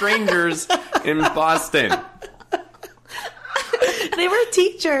random strangers in Boston. They were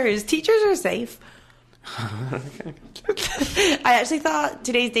teachers. Teachers are safe. I actually thought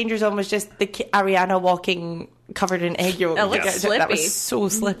today's danger zone was just Ariana walking covered in egg yolk. It looked That slippy. was so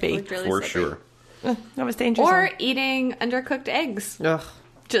slippy. Looked really For slippery. sure. That was danger Or zone. eating undercooked eggs. Ugh,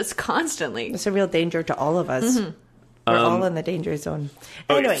 Just constantly. it's a real danger to all of us. We're all in the danger zone.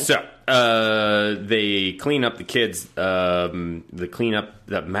 Anyway, So they clean up the kids.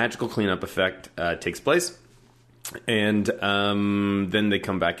 The magical cleanup effect takes place, and then they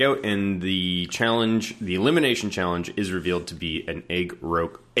come back out, and the elimination challenge, is revealed to be an egg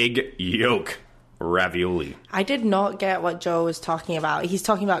yolk ravioli. I did not get what Joe was talking about. He's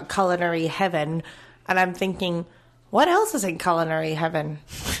talking about culinary heaven, and I'm thinking, what else is in culinary heaven?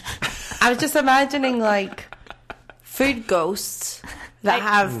 I was just imagining like food ghosts that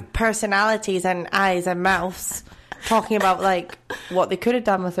have personalities and eyes and mouths talking about like what they could have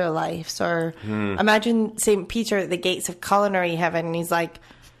done with their lives. Or imagine St. Peter at the gates of culinary heaven, and he's like,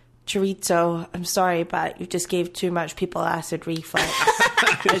 chorizo, I'm sorry, but you just gave too much people acid reflux.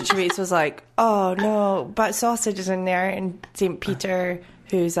 And chorizo's like, oh no, but sausage is in there. And St. Peter,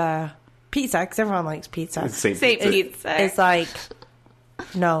 who's pizza, because everyone likes pizza, St. Pizza. is like,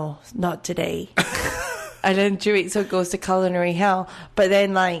 no, not today. And then chorizo goes to culinary hell. But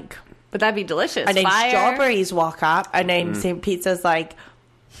then like, But that'd be delicious. and then Fire. strawberries walk up, and then St. Pizza's like,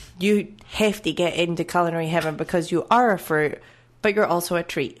 you have to get into culinary heaven because you are a fruit, but you're also a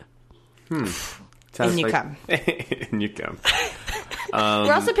treat. Sounds In you like- come. In you come.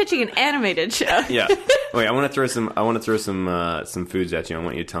 We're also pitching an animated show. Yeah. Wait, I want to throw some foods at you. I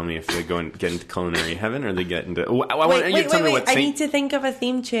want you to tell me if they get into culinary heaven or they get into. I want you to tell me what I Saint. need to think of a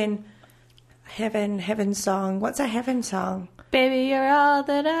theme tune. Heaven song. What's a heaven song? Baby, you're all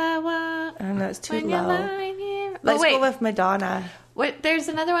that I want. And that's too When you're low. lying here. Let's wait. go with Madonna. Wait, there's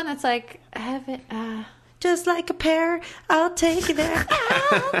another one that's like heaven. Just like a pear, I'll take you there.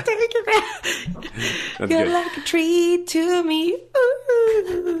 I'll take you there. That's You're good. like a treat to me.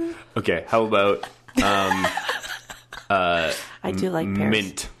 Ooh. Okay, how about I do like pears.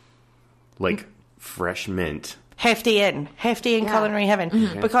 mint, like fresh mint? Hefty in culinary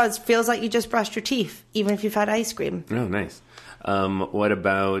heaven, because feels like you just brushed your teeth, even if you've had ice cream. Oh, nice. What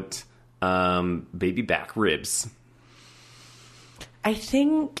about baby back ribs? I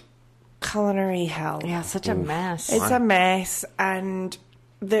think culinary hell. Yeah, such a mess. It's a mess, and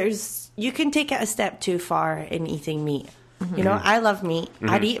you can take it a step too far in eating meat. You know, I love meat.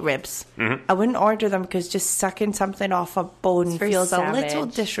 I'd eat ribs. I wouldn't order them because just sucking something off a bone very feels a little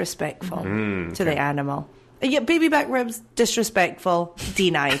savage. disrespectful to the animal. Yeah, baby back ribs, disrespectful,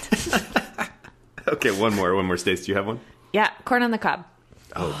 denied. Okay, one more. Stace, do you have one? Yeah, corn on the cob.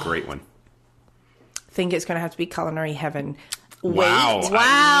 Oh, great one. Think it's going to have to be culinary heaven. Wow.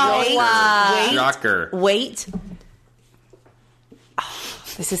 Wait. Shocker. Wait. Oh,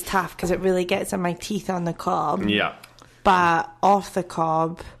 this is tough because it really gets on my teeth on the cob. Yeah. But off the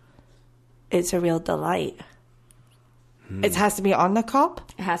cob, it's a real delight. It has to be on the cob.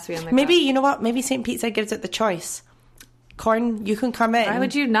 It has to be on the Maybe, cob. you know what? Maybe St. Pizza gives it the choice. Corn, you can come in. Why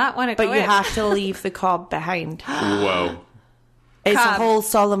would you not want to But go you in? have to leave the cob behind. Whoa. It's a Cob. whole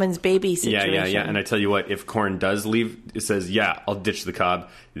Solomon's baby situation. Yeah. And I tell you what, if corn does leave, it says, yeah, I'll ditch the cob.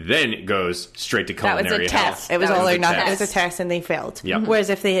 Then it goes straight to That was a culinary hell. test. It was That all was or a nothing. It test. was a test and they failed. Yep. Whereas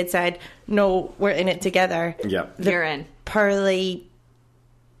if they had said, no, we're in it together. Yep. You're in. Pearly,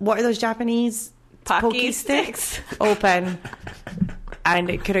 what are those Japanese? Pocky Pokey sticks. Open. and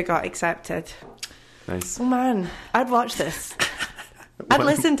it could have got accepted. Nice. Oh man, I'd watch this. I'd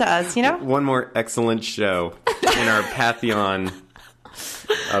listen to us, you know? One more excellent show in our pantheon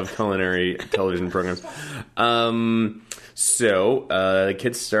of culinary television programs. So the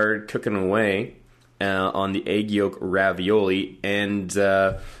kids started cooking away on the egg yolk ravioli, and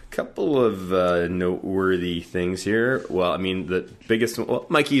a couple of noteworthy things here. Well, I mean, the biggest one, well,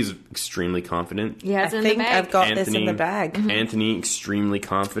 Mikey's extremely confident. He has I in think the bag. I've got this in the bag. Anthony, extremely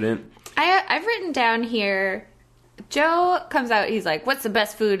confident. I've written down here. Joe comes out. He's like, "What's the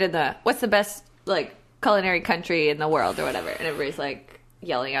best food what's the best like culinary country in the world or whatever?" And everybody's like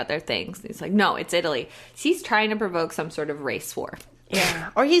yelling out their things. And he's like, "No, it's Italy." So he's trying to provoke some sort of race war.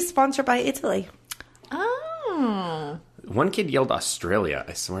 Yeah. Or he's sponsored by Italy. Oh, One kid yelled Australia.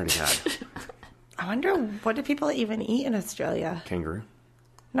 I swear to God. I wonder, what do people even eat in Australia? Kangaroo.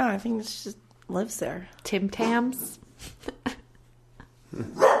 No, I think it just lives there. Tim Tams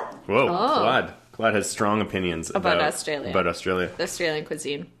Whoa, Claude has strong opinions About Australia. About Australia. Australian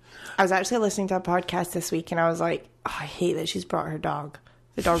cuisine. I was actually listening to a podcast this week and I was like, oh, I hate that she's brought her dog.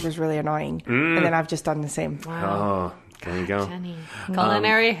 The dog was really annoying. And then I've just done the same. Oh, there you go. Jenny.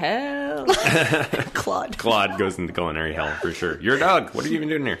 Culinary hell. Claude. Claude goes into culinary hell for sure. You're a dog. What are you even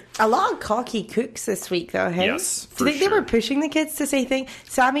doing here? A lot of cocky cooks this week, though, hey? Yes, Do you think for they were sure. pushing the kids to say things?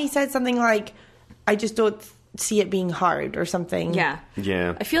 Sammy said something like, I just don't see it being hard or something. Yeah.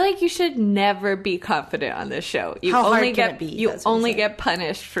 Yeah. I feel like you should never be confident on this show. You How hard only can get it be? you That's what I'm only saying. get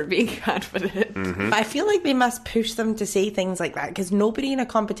punished for being confident. But I feel like they must push them to say things like that because nobody in a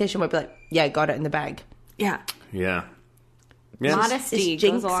competition would be like, yeah, I got it in the bag. Yeah. Yeah. Yeah. Modesty It's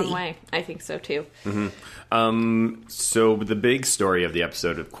goes a long jinxy. way. I think so too. So the big story of the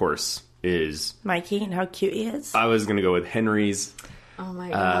episode, of course, is Mikey and how cute he is. I was going to go with Henry's Oh my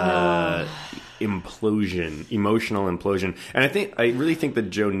god. emotional implosion. And I really think that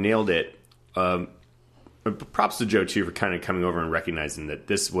Joe nailed it. Props to Joe too for kind of coming over and recognizing that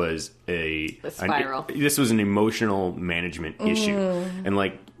this was a spiral. this was an emotional management issue, and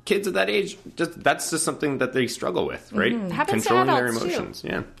like kids at that age, that's just something that they struggle with, right? Happens to Controlling their adults, too. emotions.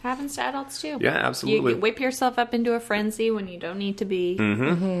 Yeah, Happens to adults too. yeah, absolutely. You whip yourself up into a frenzy when you don't need to be.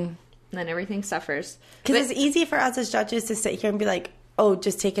 Mm-hmm. Then everything suffers. Because it's easy for us as judges to sit here and be like, oh,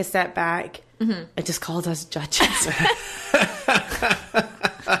 just take a step back. It just called us judges.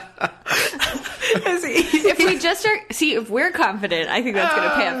 If we just are if we're confident, I think that's going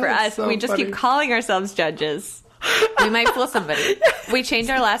to pay up for us. so If we just keep funny. calling ourselves judges, we might fool somebody. We change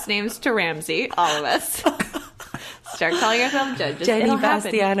our last names to Ramsey, all of us. Start calling ourselves judges. Jenny It'll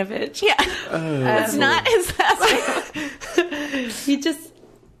happen. Bastianovich. Yeah, it's not his last name.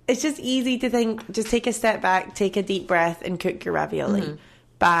 It's just easy to think, just take a step back, take a deep breath, and cook your ravioli.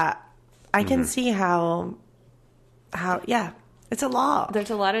 But I can see how, yeah, it's a lot. There's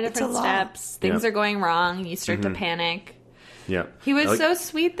a lot of It's different a lot. steps. Things Yeah. are going wrong. You start to panic. yeah. He was I like- so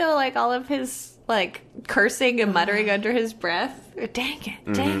sweet though, like all of his like cursing and muttering under his breath. Dang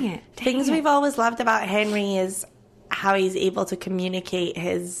it, dang it. Things we've always loved about Henry is how he's able to communicate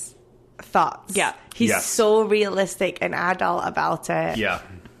his thoughts. Yeah. He's Yes. so realistic and adult about it. Yeah.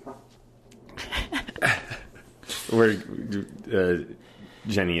 Where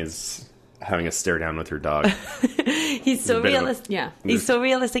Jenny is having a stare down with her dog. He's so a bit of a- realistic. Yeah. He's so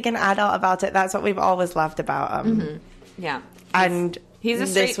realistic and adult about it. That's what we've always loved about him. Yeah. And He's a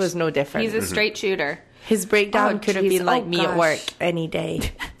this straight, was no different. He's a straight shooter. His breakdown Oh, could have jeez. been like Oh, me at gosh. work any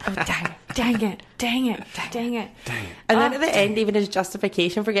day. Oh, dang it, dang it, dang it. And then at the end, even his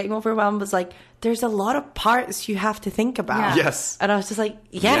justification for getting overwhelmed was like, there's a lot of parts you have to think about. Yeah. Yes. And I was just like,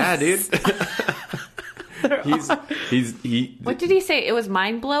 Yeah, yes. dude. he. What did he say? It was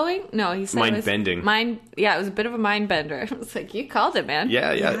mind blowing? No, he said it was Mind-bending. Yeah, it was a bit of a mind bender. I was like, you called it, man.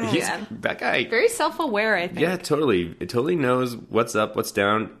 Yeah, yeah. He's Yeah. that guy. Very self aware, I think. Yeah, totally. It totally knows what's up, what's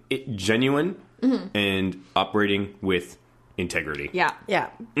down. Genuine and operating with integrity. Yeah. Yeah.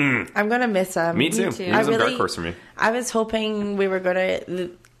 I'm going to miss him. Me too. too. He was I a dark really- horse for me. I was hoping we were going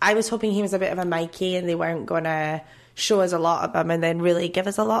to... I was hoping he was a bit of a Mikey and they weren't going to show us a lot of him and then really give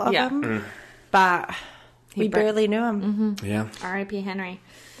us a lot of Yeah. him. But we bur- barely knew him. Yeah. R.I.P. Henry.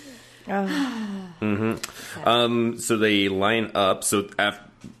 So they line up. So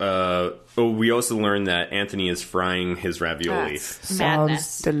we also learned that Anthony is frying his ravioli. That's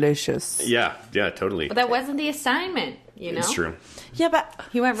madness. delicious. Yeah, totally. But that wasn't the assignment, you know? It's true. Yeah, but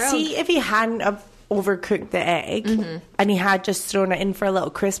He went rogue. see, if he hadn't have overcooked the egg and he had just thrown it in for a little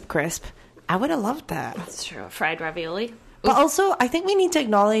crisp, I would have loved that. That's true. Fried ravioli. But also, I think we need to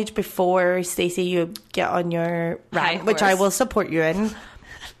acknowledge before, Stacey, you get on your High rant, which I horse. will support you in.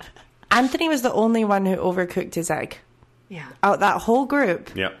 Anthony was the only one who overcooked his egg. Yeah. Out that whole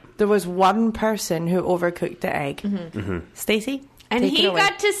group, Yep. there was one person who overcooked the egg. Stacey? And take it he away.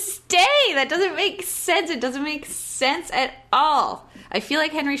 got to stay. That doesn't make sense. It doesn't make sense at all. I feel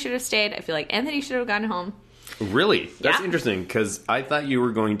like Henry should have stayed. I feel like Anthony should have gone home. Really? That's Yeah. interesting, because I thought you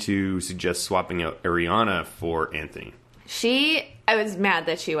were going to suggest swapping out Ariana for Anthony. I was mad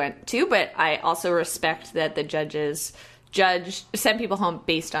that she went too, but I also respect that the sent people home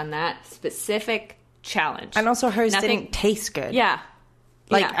based on that specific challenge. And also hers Nothing- didn't taste good. Yeah.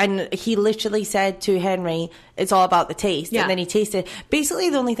 Like, Yeah. and he literally said to Henry, it's all about the taste. Yeah. And then he tasted. Basically,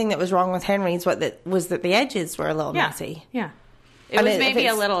 the only thing that was wrong with Henry's was that the edges were a little messy. Yeah. It And was if maybe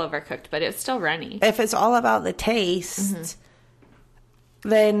a it's- little overcooked, but it's still runny. If it's all about the taste,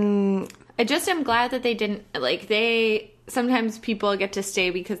 then I just am glad that they didn't, sometimes people get to stay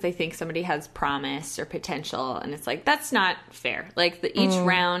because they think somebody has promise or potential, and it's like, that's not fair. Like, each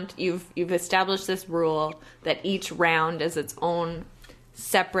round, you've established this rule that each round is its own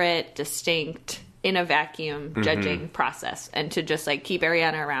separate, distinct, in a vacuum judging process, and to just keep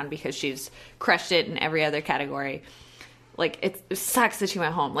Ariana around because she's crushed it in every other category. It sucks that she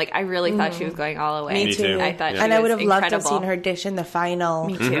went home. I really thought she was going all the way. me too. I thought she and I was would have loved to have incredible. seen her dish in the final.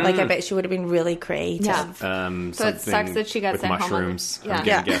 Me too. Like, I bet she would have been really creative. Yeah. So it sucks that she got with sent home on- mushrooms. Yeah. I'm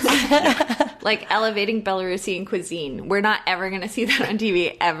gonna guess. Elevating Belarusian cuisine. We're not ever going to see that on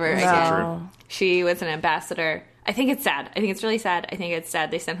TV ever No. again. True. She was an ambassador. I think it's sad. I think it's really sad. I think it's sad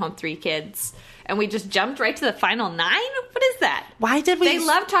they sent home 3 kids. And we just jumped right to the final 9? What is that? Why did we? They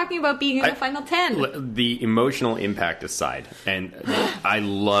love talking about being in the final 10. The emotional impact aside, and I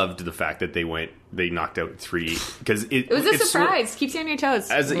loved the fact that they knocked out 3, because It was a surprise. Keeps you on your toes.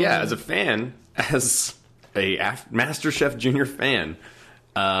 As a fan, as a MasterChef Junior fan,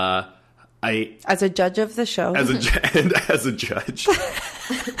 As a judge of the show. as a judge,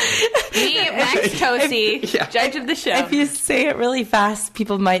 Me, Max Tosi, Yeah. judge of the show. if you say it really fast,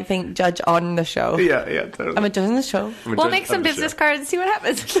 people might think judge on the show. yeah, totally. I'm a judge on the show. I'm a We'll judge make some of the business show. cards and see what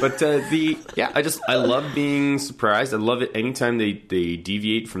happens. But I love being surprised. I love it anytime they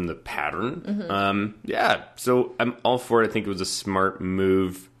deviate from the pattern. So I'm all for it. I think it was a smart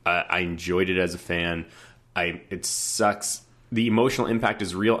move. I enjoyed it as a fan. It sucks. The emotional impact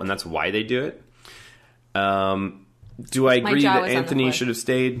is real, and that's why they do it. Do I agree jaw that was on the Anthony floor. should have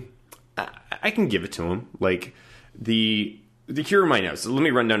stayed? I can give it to him. The here are my notes. So let me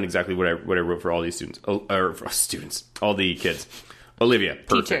run down exactly what I wrote for all these students. Or for students. All the kids. Olivia,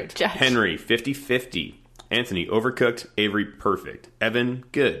 perfect. judge. Henry, 50-50. Anthony, overcooked. Avery, perfect. Evan,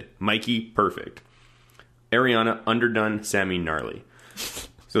 good. Mikey, perfect. Ariana, underdone. Sammy, gnarly.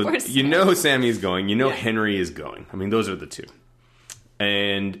 So Poor you know Sammy's going. You know Henry is going. I mean, those are the 2.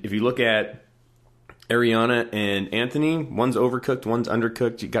 And if you look at Ariana and Anthony, one's overcooked, one's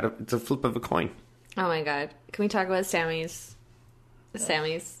undercooked. It's a flip of a coin. Oh my god. Can we talk about Sammy's?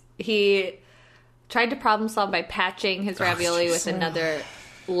 He tried to problem solve by patching his ravioli with another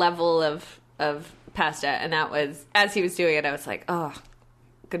level of pasta, and that was, as he was doing it, I was like, oh,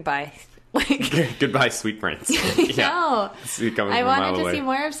 goodbye. Goodbye, sweet prince. No. See it coming I from a mile wanted to away. see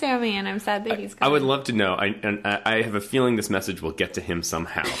more of Sammy, and I'm sad that he's gone. I would love to know. I have a feeling this message will get to him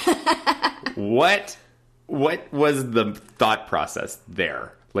somehow. What was the thought process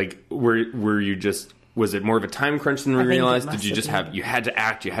there? Were you just, was it more of a time crunch than we think it realized? must Did you have just been. you had to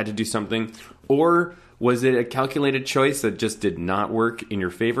act, you had to do something? Or was it a calculated choice that just did not work in your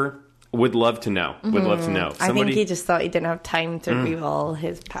favor? Would love to know. Would love to know. I think he just thought he didn't have time to reroll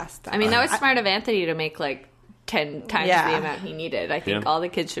his pasta. I mean, that was smart of Anthony to make 10 times Yeah. the amount he needed. I think Yeah. all the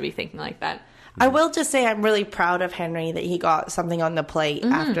kids should be thinking like that. I will just say I'm really proud of Henry that he got something on the plate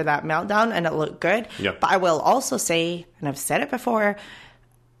after that meltdown and it looked good. Yeah. But I will also say, and I've said it before,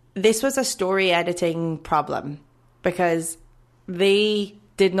 this was a story editing problem because they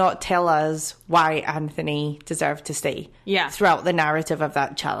did not tell us why Anthony deserved to stay throughout the narrative of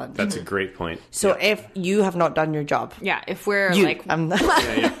that challenge. That's a great point. So if you have not done your job, Yeah, if we're I'm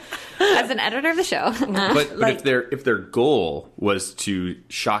as an editor of the show, But if their goal was to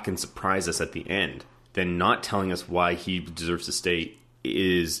shock and surprise us at the end, then not telling us why he deserves to stay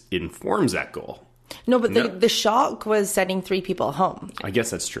informs that goal. No, but No. the shock was sending 3 people home. I guess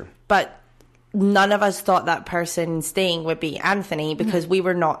that's true. But none of us thought that person staying would be Anthony because we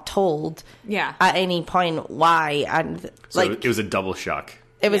were not told Yeah. at any point why. And So it was a double shock.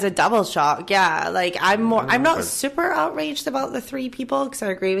 it was a double shock. Yeah. I'm not super outraged about the 3 people because I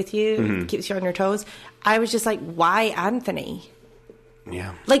agree with you. It keeps you on your toes. I was just like, why Anthony?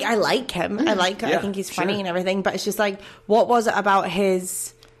 Yeah. I like him. I Yeah, think he's funny sure. and everything. But it's just what was it about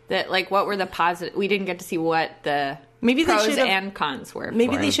his... that what were the positive? We didn't get to see what the Maybe they pros should have. and cons were.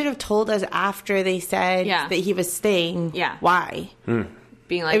 Maybe for they it. should have told us after they said Yeah. that he was staying. Yeah. Why?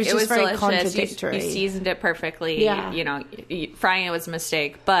 being like, It was it just was very delicious. contradictory. You seasoned it perfectly. Yeah. You know, frying it was a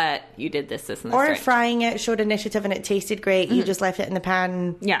mistake, but you did this, and this Or right. frying it showed initiative and it tasted great. You just left it in the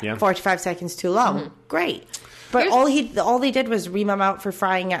pan Yeah. 45 seconds too long. Great. But all they did was ream him out for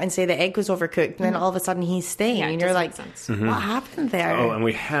frying it and say the egg was overcooked, and then all of a sudden he's staying, Yeah, it and you're doesn't like, make sense. what happened there? Oh, and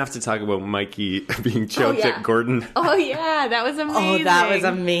we have to talk about Mikey being choked at Gordon. Oh yeah, that was amazing. Oh, that was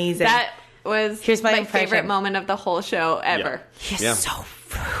amazing. That was Here's my favorite impression. moment of the whole show ever. He's Yeah. so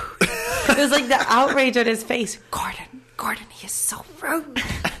rude. It was like the outrage on his face. Gordon, he is so rude.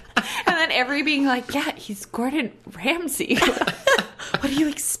 And then Avery being like, yeah, he's Gordon Ramsay. What do you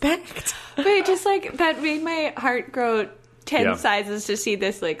expect? But it just like, that made my heart grow 10 Yeah. sizes to see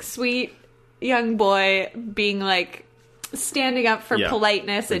this like sweet young boy being like standing up for Yeah.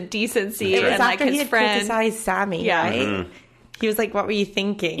 politeness and decency It was and like after he his had friend. criticized Sammy, Yeah. right? He was like, what were you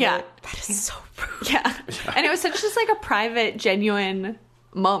thinking? Yeah. That is so rude. Yeah. And it was such just like a private, genuine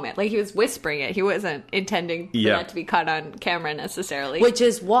moment. Like he was whispering it. He wasn't intending for Yeah. that to be caught on camera necessarily. Which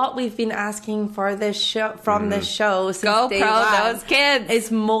is what we've been asking for this show this show since Go day pro one. those kids.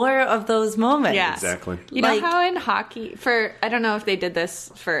 It's more of those moments. Yeah. Exactly. You know Like- how in hockey, I don't know if they did this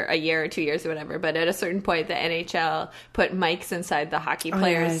for a year or 2 years or whatever, but at a certain point, the NHL put mics inside the hockey yeah, I've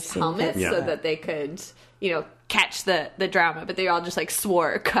players' seen helmets that. so Yeah. that they could, catch the drama, but they all just like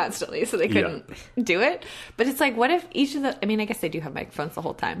swore constantly, so they couldn't do it. But it's like, what if each of I guess they do have microphones the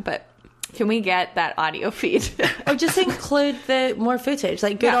whole time, but can we get that audio feed? Or just include the more footage.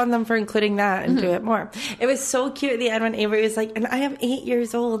 Like, good Yeah. on them for including that and do it more. It was so cute at the end when Avery was like, and I am 8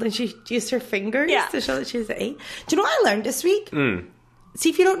 years old, and she used her fingers Yeah. to show that she was 8. Do you know what I learned this week? See,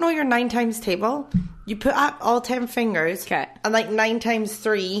 if you don't know your 9 times table, you put up all 10 fingers. Okay. And like 9 times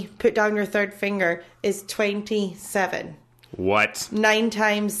 3, put down your third finger, is 27. What? 9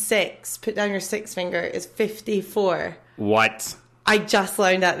 times 6, put down your 6th finger, is 54. What? I just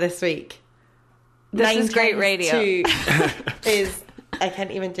learned that this week. This is great times radio. 2 is, I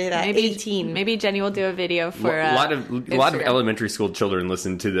can't even do that, 18. Maybe Jenny will do a video for a lot of Instagram. elementary school children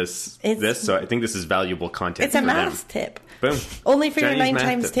listen to this. So I think this is valuable content. It's a for math them. tip. Boom. Only for Jenny's your 9 math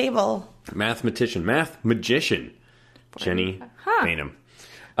times tip. table. Math magician. Jenny Bainham.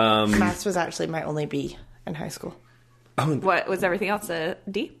 Maths was actually my only B in high school. What was everything else a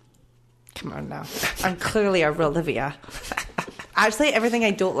D? Come on now. I'm clearly a Relivia. Actually, everything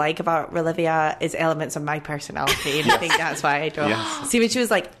I don't like about Relivia is elements of my personality, and I think that's why I don't. Yes. See, when she was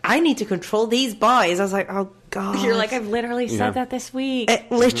like, I need to control these boys, I was like, oh, God. You're like, I've literally said Yeah. that this week.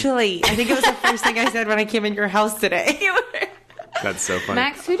 Literally. I think it was the first thing I said when I came in your house today. That's so funny.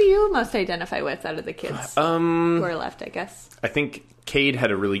 Max, who do you most identify with out of the kids who are left, I guess? I think Cade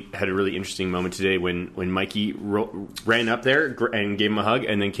had a really interesting moment today when Mikey ran up there and gave him a hug,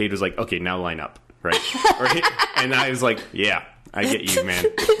 and then Cade was like, "Okay, now line up, right?" And I was like, "Yeah, I get you, man.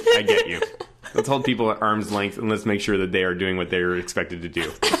 I get you. Let's hold people at arm's length and let's make sure that they are doing what they are expected to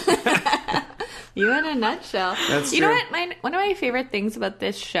do." You in a nutshell. That's you know true. what? One of my favorite things about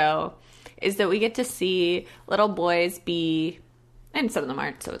this show is that we get to see little boys be, and some of them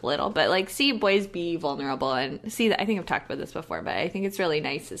aren't so little, but like see boys be vulnerable and see that. I think I've talked about this before, but I think it's really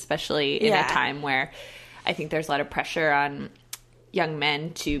nice, especially in Yeah. a time where I think there's a lot of pressure on young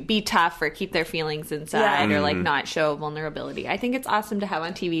men to be tough or keep their feelings inside Yeah. or like not show vulnerability. I think it's awesome to have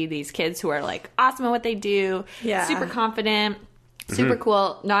on TV these kids who are like awesome at what they do, Yeah. super confident, super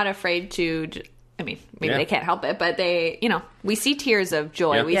cool, not afraid to. Maybe Yeah. they can't help it, but they, we see tears of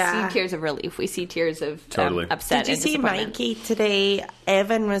joy. Yeah. We Yeah. see tears of relief. We see tears of Totally. upset. Did you and see disappointment. Mikey today?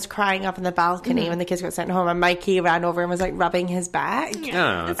 Evan was crying up on the balcony when the kids got sent home, and Mikey ran over and was like rubbing his back.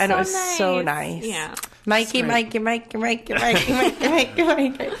 Yeah, that's And it nice. was so nice. Yeah. Mikey. Hey,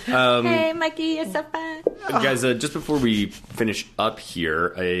 Mikey, you're so fun. Guys, just before we finish up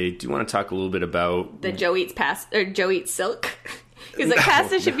here, I do want to talk a little bit about The Joe eats Joe eats silk. Because like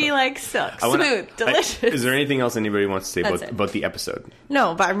pasta should be like silk, smooth, delicious. Is there anything else anybody wants to say That's it. about the episode?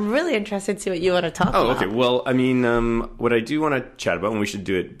 No, but I'm really interested to see what you want to talk Oh, about. okay. Well, I mean, what I do want to chat about, and we should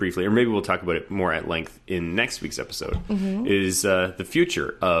do it briefly, or maybe we'll talk about it more at length in next week's episode, is the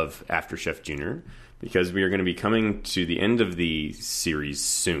future of After Chef Junior, because we are going to be coming to the end of the series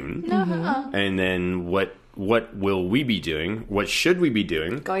soon. And then what will we be doing? What should we be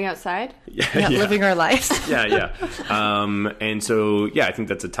doing? Going outside? Yeah, living our lives. Yeah. And so, I think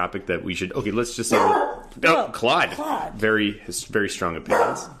that's a topic that we should. Okay, let's just say. Claude. Very strong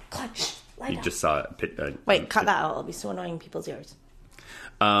opinions. Lie You down. just saw. Wait, cut that out. It'll be so annoying in people's ears.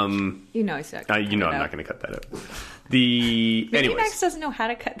 You know he's not gonna You know cut it I'm out. not going to cut that out. Mickey Anyways. Max doesn't know how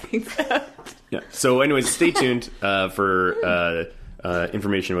to cut things out. Yeah. So anyways, stay tuned for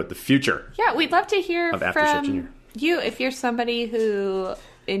information about the future. Yeah, we'd love to hear Of After Chef Junior. from you if you're somebody who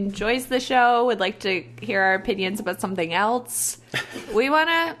enjoys the show, would like to hear our opinions about something else. We want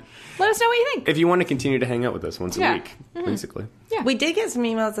to let us know what you think. If you want to continue to hang out with us once a Yeah. week, basically. Yeah. We did get some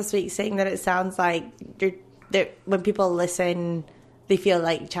emails this week saying that it sounds like that when people listen, they feel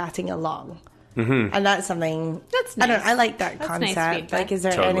like chatting along. Mm-hmm. And that's something That's I don't. nice. I like that That's nice concept. feedback. Like, is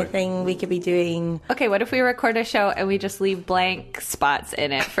there Totally. anything we could be doing? Okay, what if we record a show and we just leave blank spots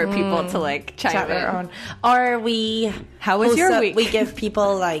in it for people to like chime Chat in? their own. Or we How was host your up- week? We give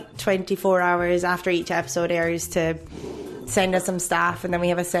people like 24 hours after each episode airs to send us some stuff, and then we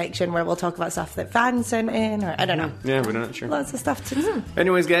have a section where we'll talk about stuff that fans sent in, or I don't know. Yeah, we're not sure. Lots of stuff to do.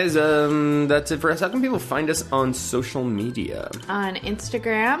 Anyways, guys, that's it for us. How can people find us on social media? On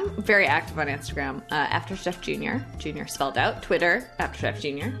Instagram, very active on Instagram, After Chef Junior, Junior spelled out. Twitter, After Chef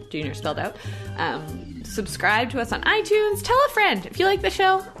Junior, Junior spelled out. Subscribe to us on iTunes. Tell a friend if you like the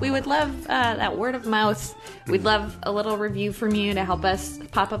show. We would love that word of mouth. We'd love a little review from you to help us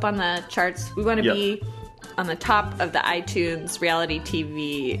pop up on the charts. We want to Yep. be on the top of the iTunes reality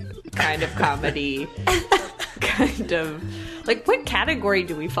TV kind of comedy. Kind of like, what category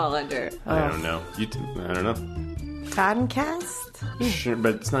do we fall under? I don't know. I don't know. Fancast? Sure,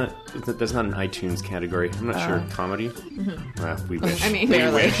 but it's not. That's not an iTunes category. I'm not sure. Comedy. Well, we wish. I mean, we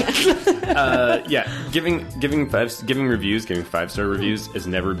wish. Yeah, giving reviews, giving 5-star reviews has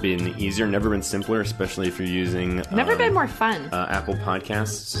never been easier, never been simpler, especially if you're using. never been more fun. Apple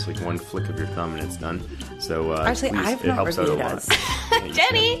Podcasts. It's just like one flick of your thumb and it's done. So Actually, please, I've it not helps out a reviewed lot. us. Yeah, you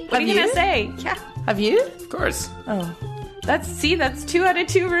Jenny, what are Have you gonna you? say? Yeah, Have you? should. Of course. Oh. that's 2 out of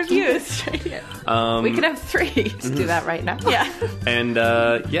 2 reviews. We could have 3. Let's do that right now. Yeah, And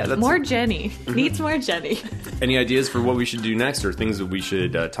yeah, that's more Jenny. Needs more Jenny. Any ideas for what we should do next or things that we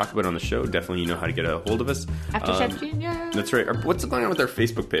should talk about on the show? Definitely, you know how to get a hold of us. After Chef Junior. That's right. What's going on with our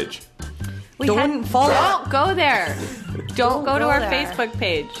Facebook page? We Don't follow. Don't go there. Don't go to go our there. Facebook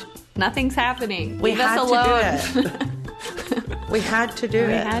page. Nothing's happening. We Leave had us alone. to do it. We had to do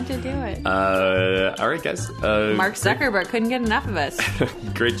We it. had to do it. All right, guys. Mark Zuckerberg couldn't get enough of us.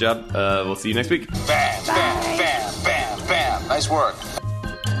 Great job. We'll see you next week. Bam, bam, bam, bam, bam. Nice work.